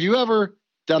 Now, have you ever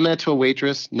done that to a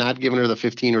waitress, not giving her the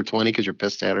 15 or 20 because you're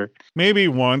pissed at her? Maybe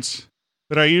once,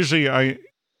 but you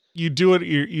do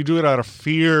it out of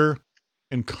fear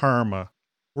and karma.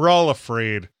 We're all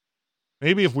afraid.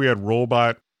 Maybe if we had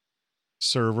robot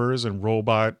servers and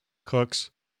robot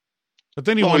cooks. But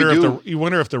then you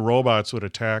wonder if the robots would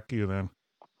attack you then.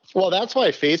 Well, that's why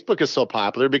Facebook is so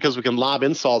popular, because we can lob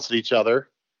insults at each other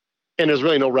and there's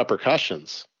really no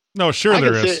repercussions. No, sure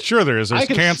there is. There's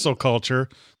cancel culture.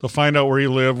 They'll find out where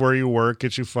you live, where you work,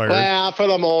 get you fired. Well, for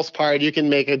the most part, you can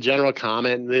make a general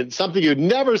comment. It's something you'd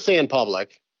never say in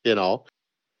public, and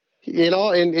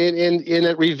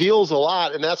it reveals a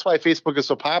lot. And that's why Facebook is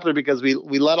so popular, because we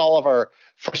let all of our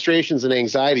frustrations and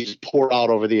anxiety just pour out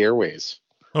over the airways.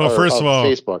 Well, first of all,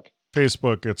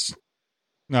 Facebook, it's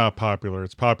not popular.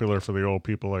 It's popular for the old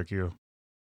people like you.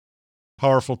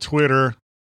 Powerful Twitter.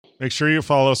 Make sure you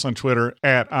follow us on Twitter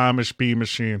at Amish Bee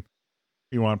Machine.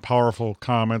 You want powerful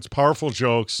comments, powerful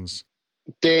jokes.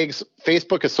 Diggs,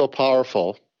 Facebook is so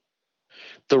powerful.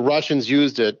 The Russians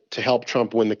used it to help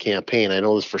Trump win the campaign. I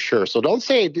know this for sure. So don't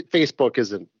say Facebook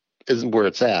isn't where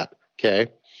it's at.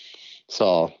 Okay.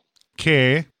 So.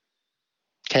 Okay.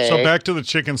 So back to the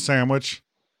chicken sandwich.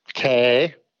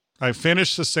 Okay. I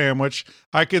finished the sandwich.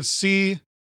 I could see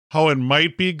how it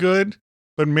might be good,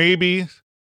 but maybe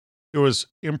it was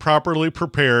improperly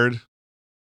prepared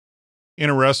in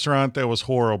a restaurant that was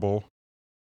horrible.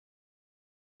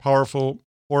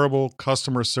 Horrible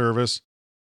customer service.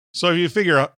 So if you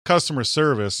figure out customer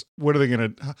service,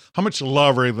 how much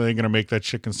love are they going to make that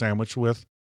chicken sandwich with?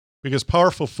 Because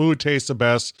powerful food tastes the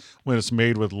best when it's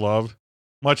made with love.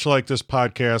 Much like this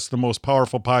podcast, the most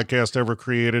powerful podcast ever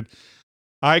created.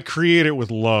 I create it with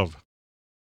love.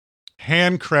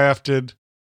 Handcrafted.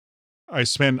 I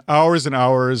spend hours and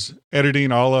hours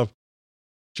editing all of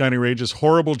Johnny Rage's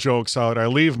horrible jokes out. I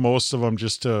leave most of them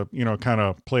just to, kind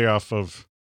of play off of,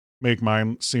 make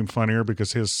mine seem funnier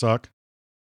because his suck.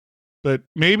 But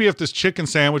maybe if this chicken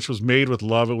sandwich was made with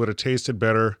love, it would have tasted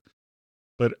better.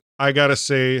 But I got to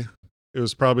say, it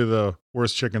was probably the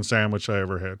worst chicken sandwich I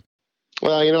ever had.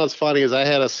 Well, what's funny is I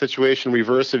had a situation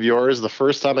reverse of yours. The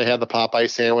first time I had the Popeye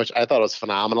sandwich, I thought it was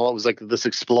phenomenal. It was like this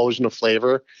explosion of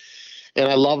flavor. And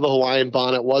I love the Hawaiian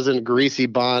bun. It wasn't greasy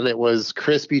bun. It was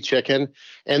crispy chicken.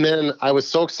 And then I was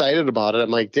so excited about it. I'm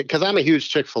like, because I'm a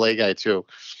huge Chick-fil-A guy too.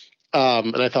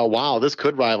 And I thought, wow, this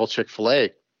could rival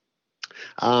Chick-fil-A.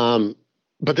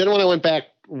 But then when I went back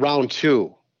round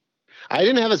 2, I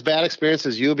didn't have as bad experience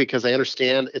as you, because I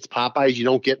understand it's Popeyes. You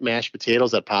don't get mashed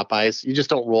potatoes at Popeyes. You just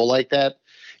don't roll like that.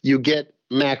 You get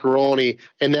macaroni,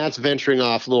 and that's venturing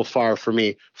off a little far for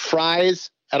me. Fries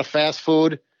at a fast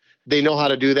food, they know how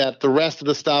to do that. The rest of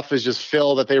the stuff is just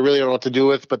fill that they really don't know what to do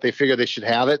with, but they figure they should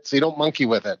have it, so you don't monkey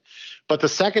with it. But the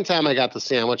second time I got the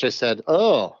sandwich, I said,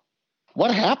 oh,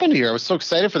 what happened here? I was so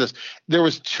excited for this. There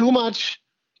was too much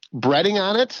breading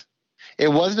on it.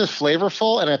 It wasn't as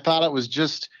flavorful, and I thought it was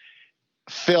just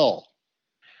fill.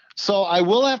 So I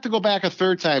will have to go back a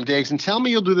third time, Diggs, and tell me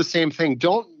you'll do the same thing.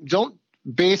 Don't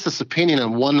base this opinion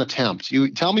on one attempt.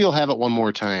 You tell me you'll have it one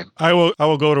more time. I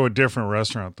will go to a different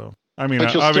restaurant though. I mean,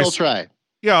 but you'll still try.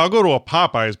 Yeah, I'll go to a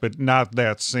Popeyes, but not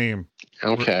that same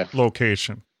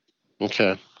location.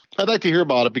 Okay. I'd like to hear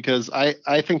about it, because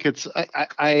I think it's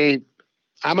I'm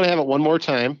going to have it one more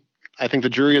time. I think the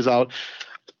jury is out.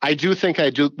 I do think I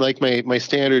do like my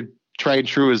standard tried and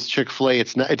true is Chick-fil-A.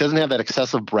 It doesn't have that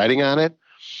excessive breading on it.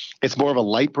 It's more of a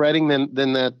light breading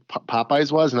than that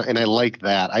Popeyes was, and I like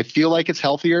that. I feel like it's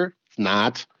healthier. It's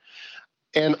not.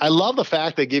 And I love the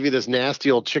fact they give you this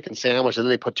nasty old chicken sandwich, and then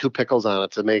they put 2 pickles on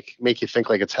it to make you think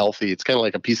like it's healthy. It's kind of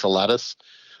like a piece of lettuce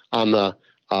on the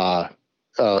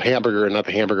hamburger, not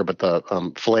the hamburger, but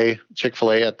the filet,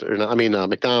 Chick-fil-A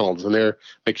McDonald's and their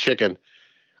McChicken.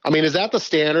 I mean, is that the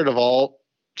standard of all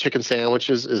chicken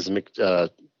sandwiches? Is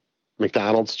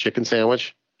McDonald's chicken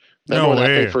sandwich? Remember when that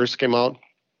thing first came out?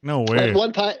 No way. At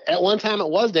one time it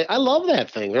was. I love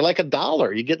that thing. They're like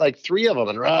 $1. You get like 3 of them.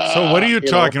 And so what are you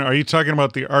talking? Are you talking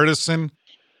about the artisan?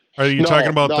 Are you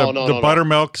talking about the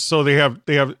buttermilk? So they have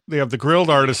the grilled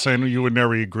artisan. You would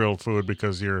never eat grilled food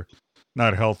because you're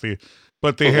not healthy.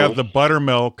 But they have the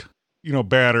buttermilk,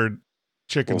 battered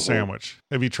chicken sandwich.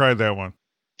 Have you tried that one?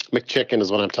 McChicken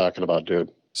is what I'm talking about,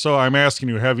 dude. So I'm asking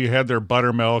you, have you had their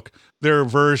buttermilk, their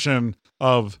version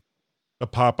of the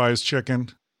Popeyes chicken,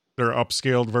 their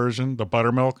upscaled version, the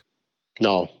buttermilk?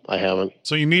 No, I haven't.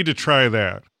 So you need to try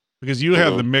that because you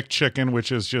have the McChicken,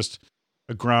 which is just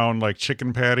a ground like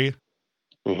chicken patty.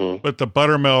 But the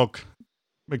buttermilk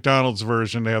McDonald's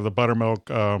version, they have the buttermilk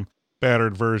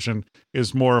battered version,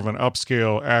 is more of an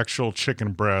upscale actual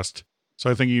chicken breast. So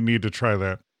I think you need to try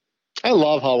that. I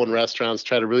love how when restaurants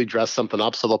try to really dress something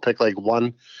up, so they'll pick like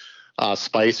one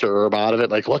spice or herb out of it.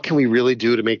 Like, what can we really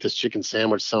do to make this chicken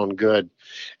sandwich sound good?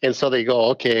 And so they go,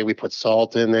 okay, we put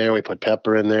salt in there, we put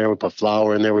pepper in there, we put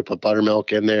flour in there, we put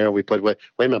buttermilk in there, we put, wait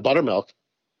a minute, buttermilk?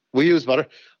 We use butter?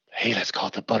 Hey, let's call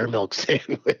it the buttermilk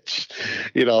sandwich.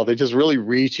 They're just really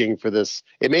reaching for this.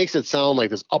 It makes it sound like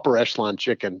this upper echelon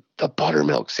chicken, the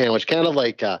buttermilk sandwich, kind of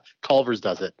like Culver's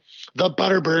does it. The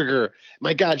butter burger.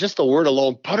 My God, just the word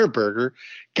alone, butter burger.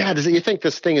 God, you think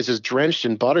this thing is just drenched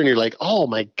in butter and you're like, oh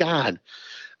my God,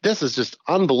 this is just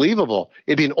unbelievable.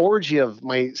 It'd be an orgy of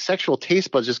my sexual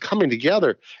taste buds just coming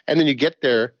together. And then you get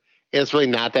there and it's really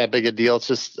not that big a deal. It's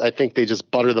just, I think they just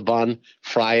butter the bun,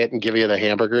 fry it and give you the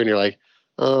hamburger. And you're like,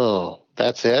 oh,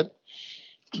 that's it.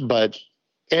 But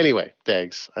anyway,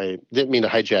 Dags, I didn't mean to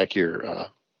hijack your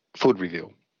food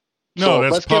review. No,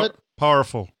 so that's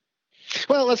powerful.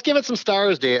 Well, let's give it some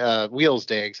stars, wheels,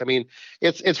 Dags. I mean,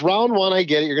 it's round 1. I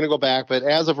get it. You're going to go back. But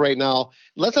as of right now,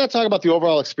 let's not talk about the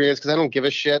overall experience because I don't give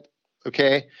a shit.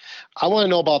 Okay. I want to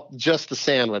know about just the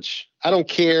sandwich. I don't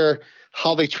care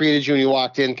how they treated you when you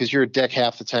walked in because you're a dick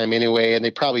half the time anyway. And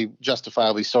they probably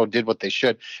justifiably so did what they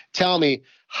should. Tell me,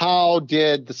 how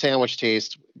did the sandwich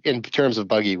taste in terms of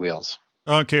buggy wheels?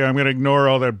 Okay, I'm going to ignore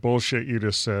all that bullshit you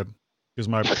just said because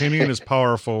my opinion is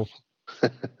powerful.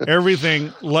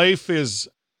 Everything, life is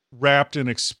wrapped in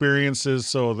experiences.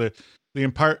 So the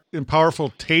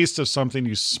powerful taste of something,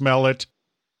 you smell it.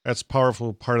 That's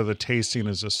powerful. Part of the tasting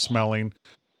is the smelling,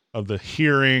 of the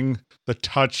hearing, the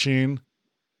touching,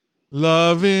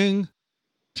 loving,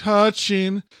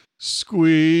 touching,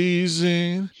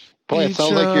 squeezing. Boy, it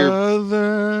sounds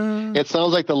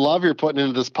like the love you're putting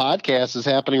into this podcast is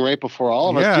happening right before all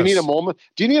of us. Do you need a moment?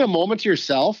 Do you need a moment to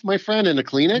yourself, my friend, in a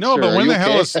Kleenex? No, but when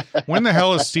the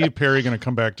hell is Steve Perry going to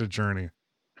come back to Journey?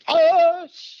 Oh,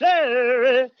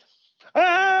 Sherry,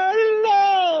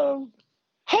 I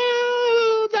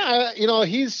love.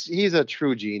 He's a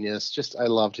true genius. I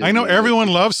loved him. I know everyone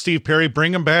loves Steve Perry.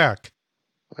 Bring him back.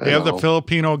 They have the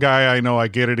Filipino guy. I know. I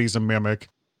get it. He's a mimic.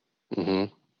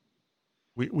 Mm-hmm.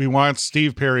 We want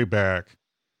Steve Perry back.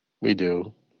 We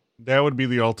do. That would be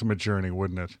the ultimate Journey,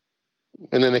 wouldn't it?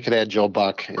 And then they could add Joe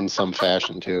Buck in some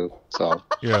fashion too. So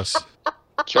yes,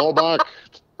 Joe Buck,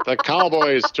 the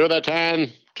Cowboys to the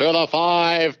 10, to the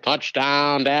 5,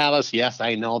 touchdown Dallas. Yes,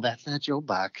 I know that's not Joe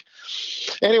Buck.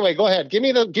 Anyway, go ahead. Give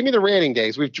me the rating,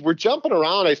 Days. We're jumping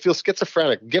around. I feel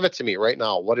schizophrenic. Give it to me right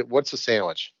now. What's the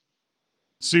sandwich?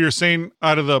 So you're saying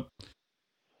out of the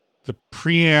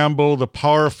preamble, the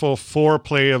powerful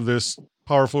foreplay of this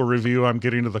powerful review, I'm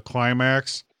getting to the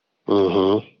climax.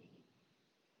 Mm-hmm.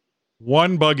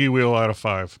 1 buggy wheel out of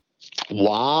 5.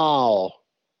 Wow.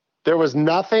 There was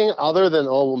nothing other than,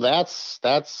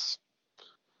 that's.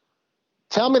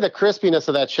 Tell me the crispiness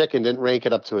of that chicken didn't rank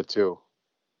it up to a 2.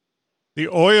 The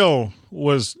oil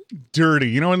was dirty.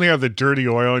 You know when they have the dirty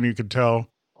oil and you could tell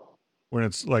when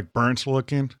it's like burnt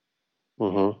looking?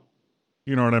 Mm-hmm.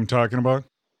 You know what I'm talking about?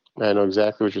 I know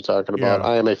exactly what you're talking about. Yeah.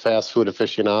 I am a fast food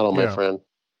aficionado, my friend.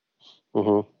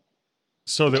 Mm-hmm.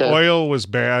 So the oil was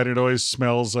bad. It always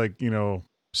smells like,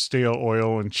 stale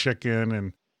oil and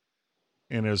chicken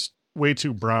and is way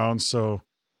too brown. So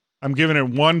I'm giving it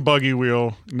 1 buggy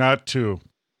wheel, not 2.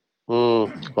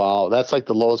 Wow. That's like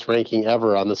the lowest ranking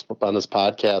ever on this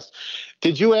podcast.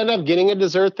 Did you end up getting a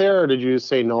dessert there or did you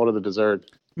say no to the dessert?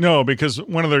 No, because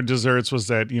one of their desserts was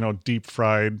that, deep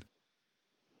fried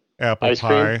apple ice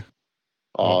pie. Cream?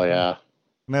 Oh, yeah.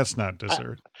 And that's not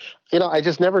dessert. I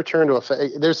just never turn to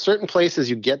there's certain places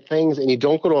you get things and you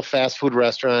don't go to a fast food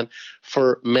restaurant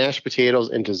for mashed potatoes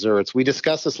and desserts. We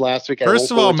discussed this last week. First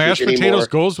of all, mashed potatoes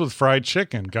goes with fried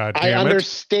chicken. God damn it. I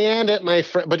understand it, my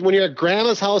friend. But when you're at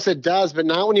grandma's house, it does. But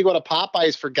not when you go to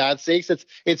Popeyes, for God's sakes.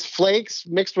 It's flakes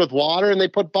mixed with water and they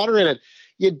put butter in it.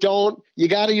 You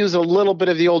got to use a little bit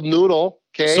of the old noodle.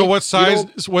 Okay. So what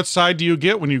side do you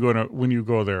get when you go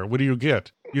there? What do you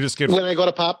get? You just get when I go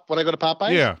to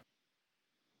Popeyes? Yeah.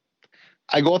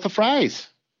 I go with the fries.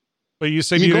 But you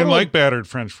said you didn't like battered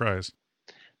French fries.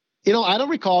 I don't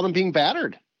recall them being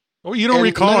battered. Oh, you don't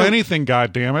recall anything,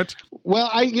 God damn it.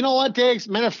 Well, you know what, Diggs?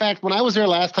 Matter of fact, when I was there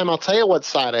last time, I'll tell you what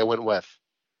side I went with.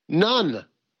 None.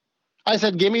 I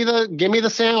said, give me the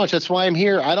sandwich. That's why I'm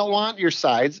here. I don't want your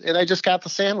sides, and I just got the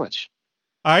sandwich.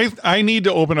 I need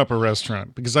to open up a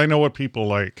restaurant because I know what people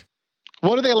like.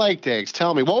 What do they like, Diggs?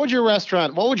 Tell me. What would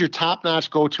your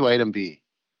top-notch go-to item be?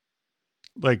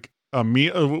 Like a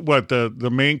meal? What, the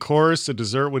main course, the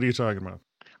dessert? What are you talking about?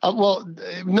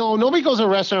 No, nobody goes to a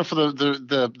restaurant for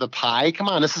the pie. Come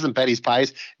on, this isn't Betty's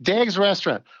Pies. Diggs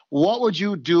Restaurant. What would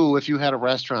you do if you had a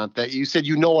restaurant that you said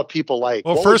what people like?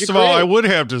 Well, first of all, I would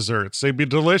have desserts. They'd be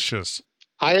delicious.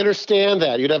 I understand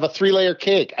that. You'd have a 3-layer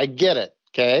cake. I get it.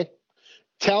 Okay.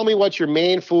 Tell me what your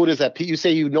main food is that you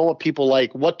say what people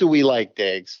like. What do we like,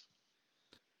 Diggs?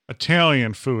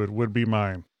 Italian food would be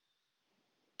mine.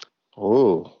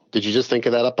 Oh, did you just think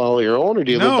of that up all your own, or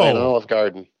do you live by an Olive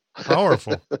Garden?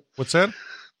 Powerful. What's that?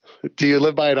 Do you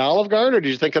live by an Olive Garden, or do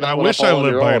you think of that? I wish I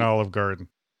lived by an Olive Garden.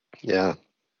 Yeah.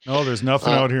 No, there's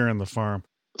nothing out here in the farm.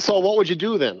 So what would you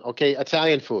do then? Okay,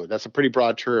 Italian food. That's a pretty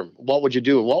broad term. What would you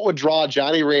do? What would draw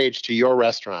Johnny Rage to your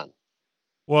restaurant?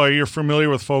 Well, you're familiar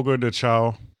with Fogo de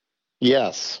Chao?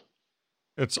 Yes.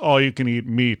 It's all you can eat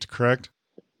meat, correct?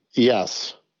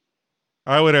 Yes.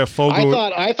 I would have Fogo.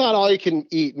 I thought all you can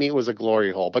eat meat was a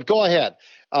glory hole, but go ahead.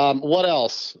 What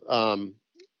else? Go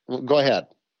ahead.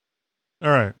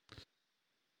 All right.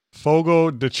 Fogo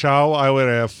de Chao, I would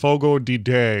have Fogo de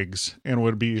Dags, and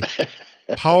would be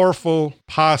powerful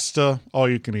pasta, all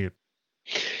you can eat.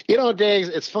 Dags,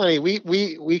 it's funny.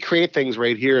 We create things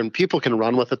right here, and people can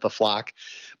run with it, the flock.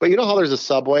 But you know how there's a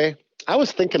Subway? I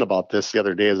was thinking about this the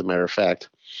other day, as a matter of fact,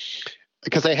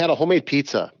 because I had a homemade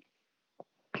pizza.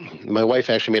 My wife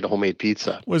actually made a homemade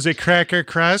pizza. Was it cracker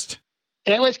crust?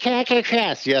 It was cracker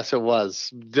crust. Yes, it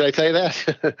was. Did I tell you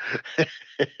that?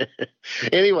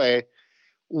 Anyway,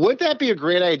 would that be a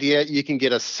great idea? You can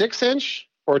get a 6-inch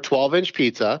or 12-inch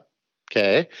pizza,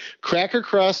 okay, cracker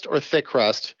crust or thick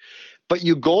crust, but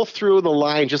you go through the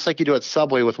line just like you do at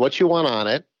Subway with what you want on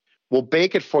it. We'll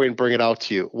bake it for you and bring it out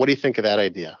to you. What do you think of that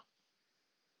idea?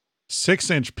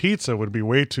 6-inch pizza would be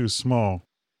way too small.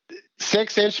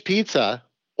 6-inch pizza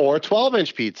or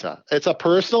 12-inch pizza. It's a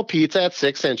personal pizza at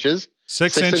 6 inches.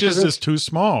 6 inches is too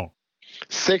small.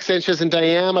 6 inches in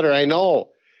diameter. I know.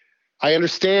 I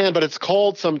understand, but it's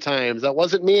cold sometimes. That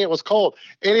wasn't me. It was cold.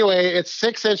 Anyway, it's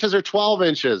 6 inches or 12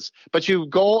 inches. But you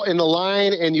go in the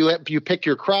line and you pick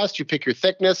your crust, you pick your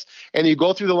thickness, and you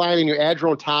go through the line and you add your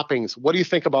own toppings. What do you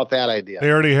think about that idea? They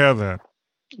already have that.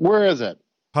 Where is it?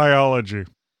 Pieology.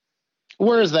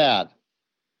 Where is that?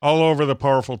 All over the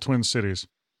powerful Twin Cities.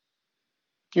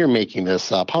 You're making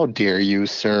this up. How dare you,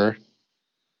 sir?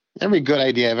 Every good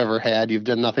idea I've ever had, you've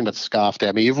done nothing but scoffed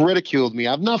at me. You've ridiculed me.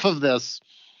 Enough of this.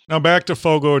 Now back to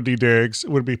Fogo de Dags. It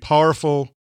would be powerful,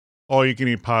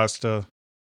 all-you-can-eat pasta.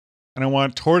 And I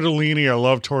want tortellini. I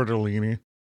love tortellini.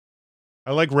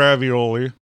 I like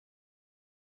ravioli.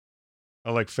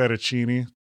 I like fettuccine.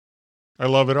 I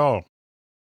love it all.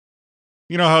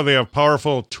 You know how they have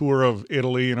powerful tour of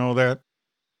Italy and all that?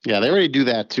 Yeah, they already do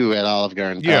that too at Olive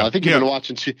Garden. Yeah, I think you've been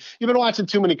watching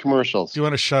too many commercials. Do you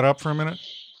want to shut up for a minute?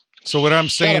 So what I'm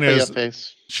saying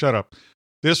is, shut up.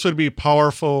 This would be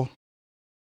powerful,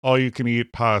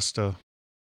 all-you-can-eat pasta.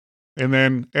 And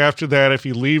then after that, if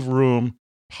you leave room,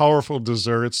 powerful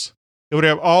desserts. It would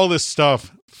have all this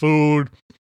stuff, food.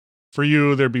 For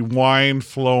you, there'd be wine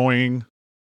flowing,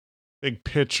 big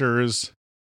pitchers.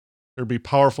 There'd be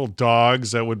powerful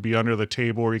dogs that would be under the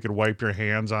table where you could wipe your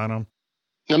hands on them.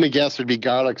 Let me guess, there'd be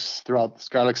garlic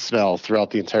smell throughout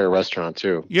the entire restaurant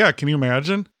too. Yeah, can you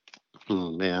imagine?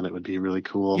 Oh man, it would be really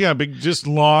cool. Yeah, big, just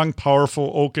long,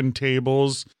 powerful oaken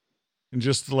tables. And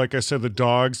just like I said, the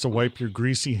dogs to wipe your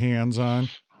greasy hands on.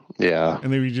 Yeah.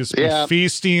 And they would just be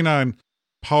feasting on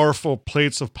powerful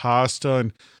plates of pasta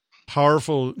and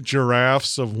powerful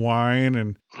giraffes of wine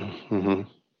and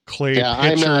clay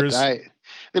pitchers.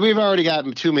 We've already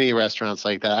gotten too many restaurants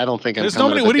like that. I don't think there's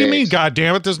nobody. What do you mean, God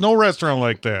damn it? There's no restaurant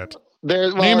like that.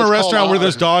 Name a restaurant where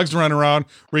there's dogs running around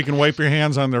where you can wipe your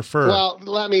hands on their fur. Well,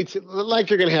 like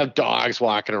you're going to have dogs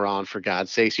walking around, for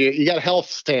God's sakes. You got health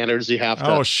standards you have to.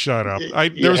 Oh, shut up.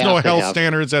 There was no health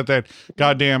standards at that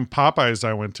goddamn Popeyes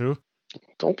I went to.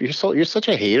 You're such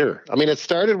a hater. I mean, it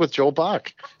started with Joe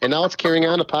Buck, and now it's carrying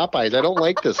on to Popeyes. I don't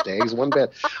like this, Dags, one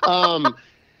bit. I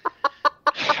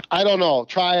don't know.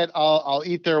 Try it. I'll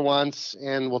eat there once,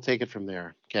 and we'll take it from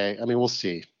there. Okay? I mean, we'll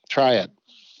see. Try it.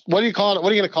 What do you call it?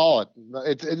 What are you going to call it?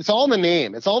 It's all in the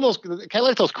name. It's all those kind of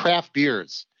like those craft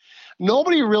beers.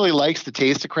 Nobody really likes the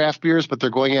taste of craft beers, but they're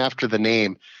going after the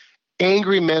name.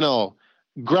 Angry Minnow,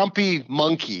 Grumpy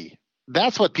Monkey.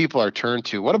 That's what people are turned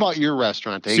to. What about your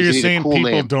restaurant? So you're saying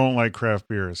people don't like craft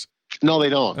beers? No, they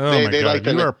don't. Oh they my God, like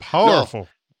you are powerful. No,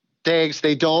 Dags,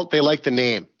 they don't. They like the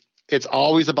name. It's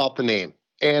always about the name.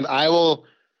 And I don't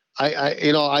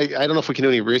know if we can do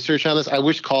any research on this. I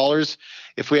wish callers,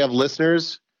 if we have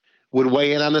listeners, would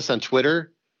weigh in on this on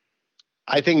Twitter.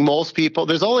 I think most people,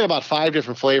 there's only about 5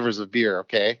 different flavors of beer,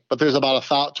 okay? But there's about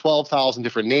 12,000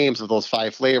 different names of those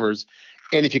 5 flavors.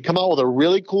 And if you come out with a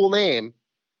really cool name,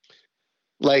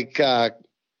 like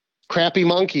Crappy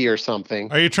Monkey or something.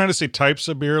 Are you trying to say types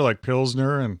of beer like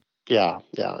Pilsner? And Yeah,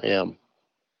 I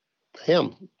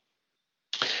am.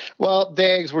 Well,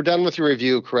 Dags, we're done with your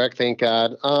review, correct? Thank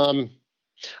God.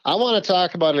 I want to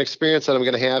talk about an experience that I'm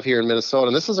going to have here in Minnesota,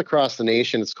 and this is across the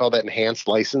nation. It's called that enhanced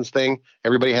license thing.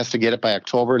 Everybody has to get it by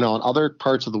October. Now, in other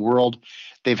parts of the world,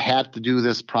 they've had to do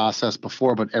this process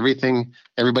before, but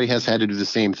everybody has had to do the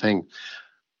same thing.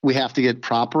 We have to get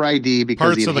proper ID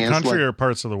because parts of the country or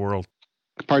parts of the world?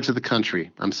 Parts of the country.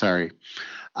 I'm sorry.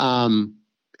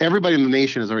 Everybody in the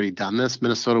nation has already done this.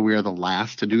 Minnesota, we are the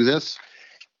last to do this.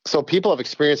 So people have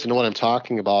experience and know what I'm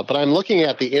talking about, but I'm looking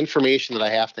at the information that I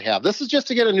have to have. This is just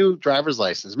to get a new driver's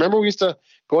license. Remember, we used to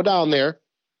go down there.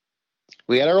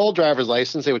 We had our old driver's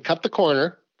license. They would cut the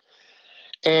corner,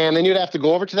 and then you'd have to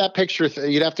go over to that picture.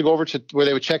 You'd have to go over to where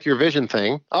they would check your vision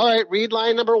thing. All right, read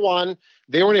line number 1.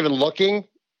 They weren't even looking.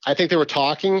 I think they were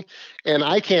talking, and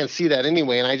I can't see that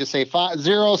anyway. And I just say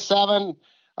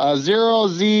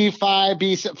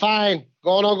 070Z5B. Fine,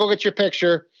 go get your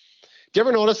picture. Do you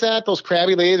ever notice that? Those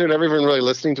crabby ladies are never even really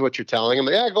listening to what you're telling them.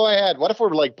 Yeah, go ahead. What if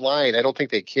we're like blind? I don't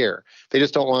think they care. They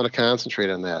just don't want to concentrate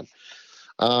on that.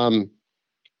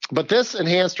 But this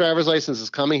enhanced driver's license is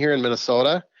coming here in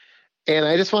Minnesota. And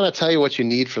I just want to tell you what you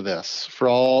need for this.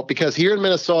 Because here in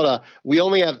Minnesota, we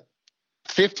only have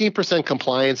 15%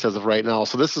 compliance as of right now.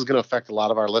 So this is going to affect a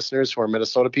lot of our listeners who are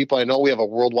Minnesota people. I know we have a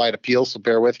worldwide appeal, so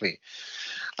bear with me.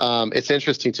 It's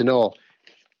interesting to know.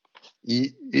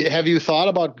 Have you thought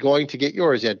about going to get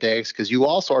yours yet, Dags? Because you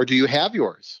also, or do you have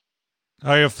yours?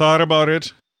 I have thought about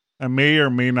it. I may or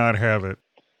may not have it.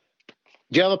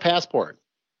 Do you have a passport?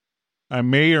 I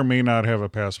may or may not have a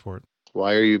passport.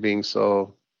 Why are you being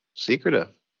so secretive,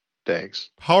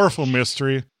 Dags? Powerful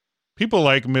mystery. People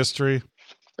like mystery.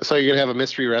 So you're going to have a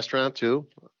mystery restaurant too?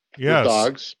 Yes. With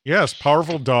dogs? Yes,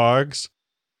 powerful dogs.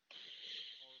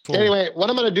 Anyway, what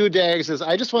I'm going to do, Dags, is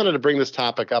I just wanted to bring this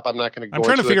topic up. I'm not going to go I'm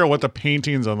trying to figure out what the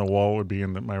paintings on the wall would be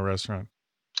in my restaurant.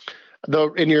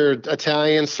 In your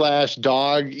Italian /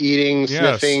 dog eating,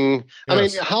 sniffing. Yes. I mean,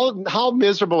 how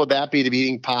miserable would that be to be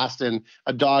eating pasta and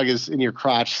a dog is in your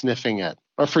crotch sniffing it?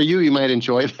 Or for you might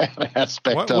enjoy that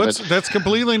aspect of it. That's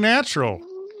completely natural.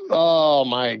 Oh,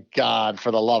 my God,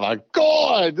 for the love of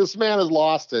God, this man has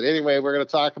lost it. Anyway, we're going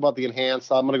to talk about the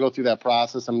enhanced. I'm going to go through that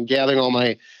process. I'm gathering all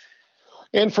my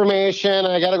information.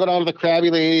 I got to go down to the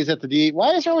crabby ladies at the D.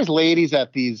 Why is there always ladies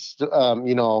at these, the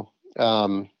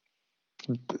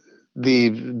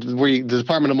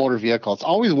Department of Motor Vehicle? It's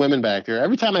always women back there.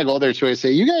 Every time I go there, she always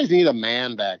say, you guys need a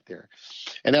man back there.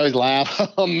 And I always laugh,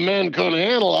 men couldn't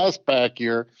handle us back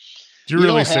here. Do you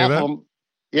really say that?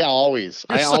 Yeah, always.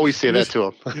 I always say that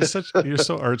to them. You're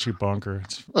so Archie Bunker.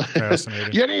 It's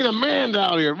fascinating. You need a man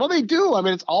down here. Well, they do. I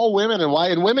mean, it's all women, and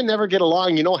women never get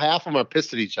along. Half of them are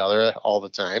pissed at each other all the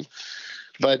time.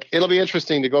 But it'll be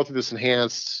interesting to go through this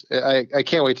enhanced. I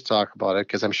can't wait to talk about it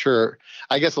because I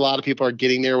guess a lot of people are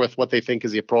getting there with what they think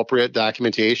is the appropriate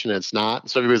documentation. And it's not.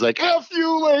 So everybody's like, F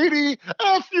you, lady.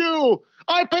 F you.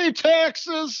 I pay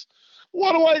taxes.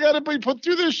 What do I got to be put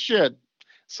through this shit?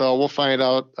 So we'll find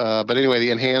out. But anyway, the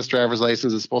enhanced driver's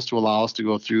license is supposed to allow us to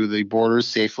go through the borders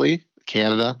safely,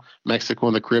 Canada, Mexico,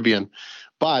 and the Caribbean,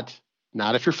 but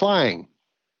not if you're flying.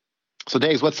 So,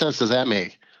 Dags, what sense does that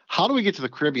make? How do we get to the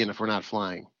Caribbean if we're not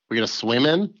flying? We're going to swim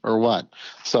in or what?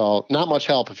 So not much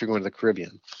help if you're going to the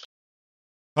Caribbean.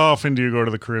 How often do you go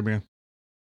to the Caribbean?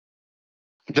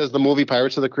 Does the movie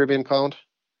Pirates of the Caribbean count?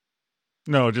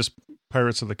 No, just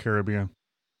Pirates of the Caribbean.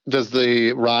 Does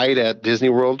the ride at Disney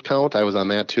World count? I was on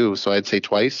that too, so I'd say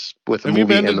twice with the movie. Have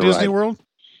you been to and the Disney ride. World?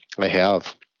 I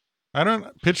have. I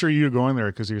don't picture you going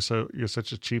there because you're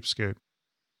such a cheapskate.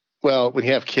 Well, when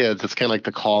you have kids, it's kind of like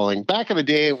the calling. Back in the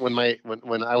day when I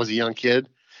was a young kid,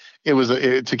 it was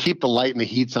to keep the light and the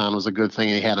heats on was a good thing.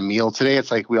 And you had a meal. Today,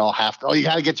 it's like we all have to. Oh, you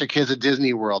got to get your kids at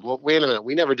Disney World. Well, wait a minute,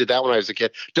 we never did that when I was a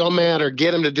kid. Don't matter,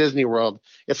 get them to Disney World.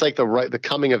 It's like the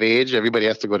coming of age. Everybody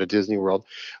has to go to Disney World.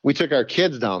 We took our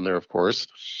kids down there, of course.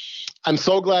 I'm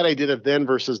so glad I did it then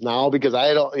versus now because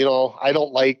I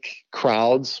don't like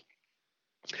crowds.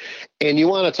 And you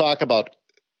want to talk about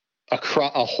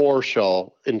a horror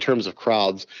show in terms of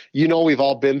crowds. We've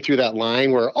all been through that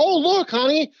line where, oh, look,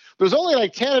 honey, there's only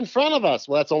like 10 in front of us.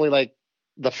 Well, that's only like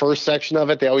the first section of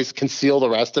it. They always conceal the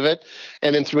rest of it.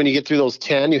 And then when you get through those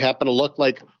 10, you happen to look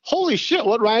like, holy shit,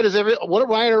 what ride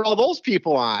are all those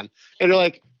people on? And you're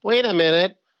like, wait a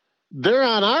minute, they're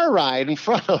on our ride in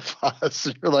front of us.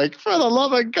 And you're like, for the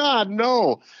love of God,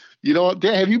 no.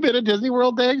 Have you been at Disney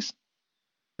World, Diggs?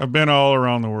 I've been all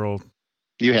around the world.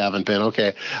 You haven't been,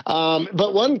 okay.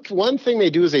 But one thing they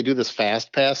do is they do this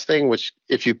fast pass thing, which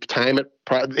if you time it,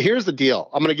 here's the deal.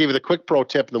 I'm going to give you the quick pro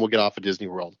tip, and then we'll get off of Disney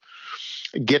World.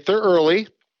 Get there early,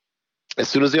 as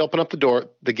soon as they open up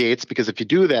the gates, because if you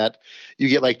do that, you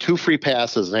get like 2 free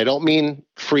passes. And I don't mean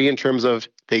free in terms of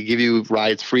they give you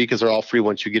rides free because they're all free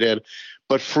once you get in,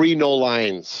 but free, no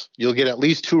lines. You'll get at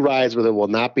least 2 rides where there will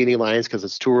not be any lines because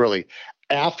it's too early.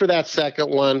 After that second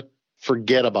one,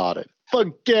 forget about it.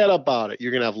 Forget about it.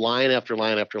 You're going to have line after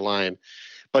line after line.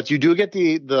 But you do get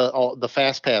the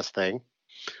fast pass thing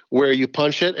where you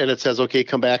punch it and it says, okay,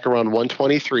 come back around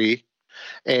 123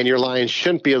 and your line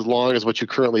shouldn't be as long as what you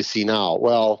currently see now.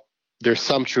 Well, there's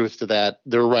some truth to that.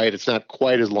 They're right. It's not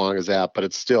quite as long as that, but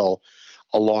it's still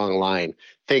a long line.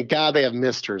 Thank God they have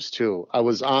misters too. I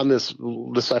was on this,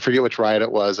 I forget which ride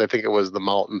it was. I think it was the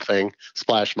mountain thing,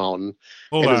 Splash Mountain.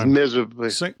 Hold on. It was miserably.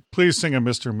 Please sing a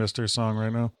Mr. song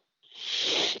right now.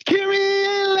 Carry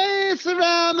a lace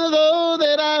around the road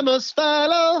that I must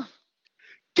follow.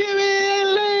 Carry a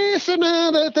lace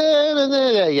around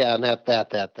the yeah, and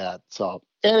that. So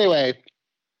anyway,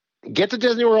 get to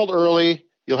Disney World early.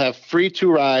 You'll have free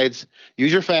 2 rides.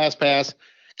 Use your fast pass.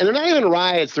 And they're not even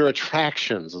rides, they're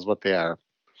attractions is what they are.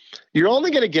 You're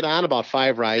only going to get on about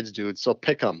 5 rides, dude, so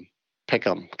pick them,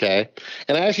 okay?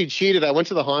 And I actually cheated. I went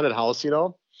to the haunted house,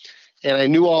 and I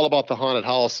knew all about the haunted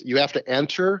house. You have to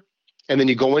enter, and then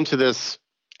you go into this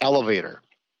elevator.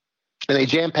 And they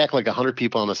jam-pack like 100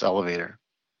 people on this elevator.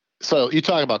 So you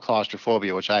talk about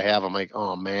claustrophobia, which I have. I'm like,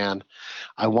 oh, man,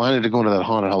 I wanted to go into that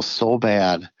haunted house so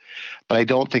bad, but I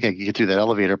don't think I could get through that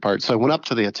elevator part. So I went up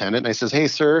to the attendant, and I says, hey,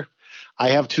 sir, I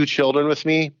have 2 children with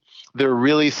me. They're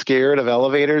really scared of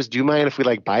elevators. Do you mind if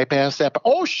we bypass that?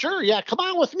 Oh, sure. Yeah, come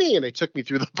on with me. And they took me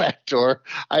through the back door.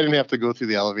 I didn't have to go through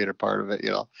the elevator part of it,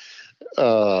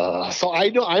 So I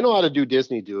know how to do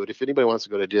Disney, dude. If anybody wants to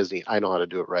go to Disney, I know how to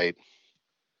do it right.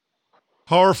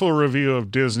 Powerful review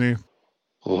of Disney.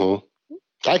 Mm-hmm.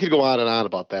 I could go on and on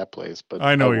about that place, but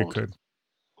I know you could.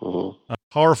 Mm-hmm. A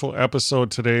powerful episode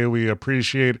today. We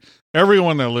appreciate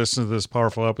everyone that listens to this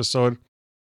powerful episode.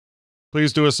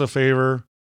 Please do us a favor.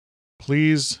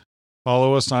 Please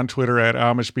follow us on Twitter at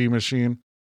AmishBMachine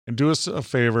and do us a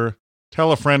favor.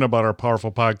 Tell a friend about our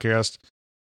powerful podcast.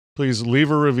 Please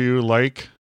leave a review, like,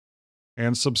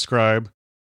 and subscribe.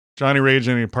 Johnny Rage,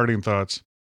 any parting thoughts?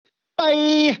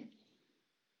 Bye.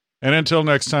 And until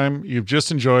next time, you've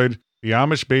just enjoyed the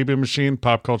Amish Baby Machine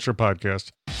Pop Culture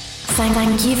Podcast.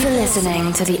 Thank you for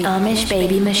listening to the Amish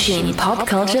Baby Machine Pop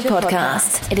Culture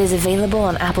Podcast. It is available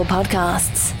on Apple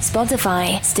Podcasts,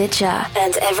 Spotify, Stitcher,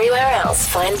 and everywhere else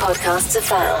fine podcasts are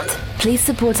found. Please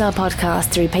support our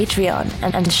podcast through Patreon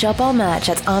and shop our merch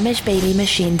at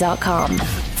AmishBabyMachine.com.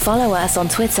 Follow us on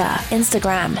Twitter,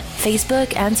 Instagram,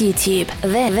 Facebook, and YouTube.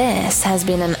 This has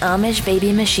been an Amish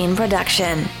Baby Machine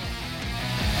production.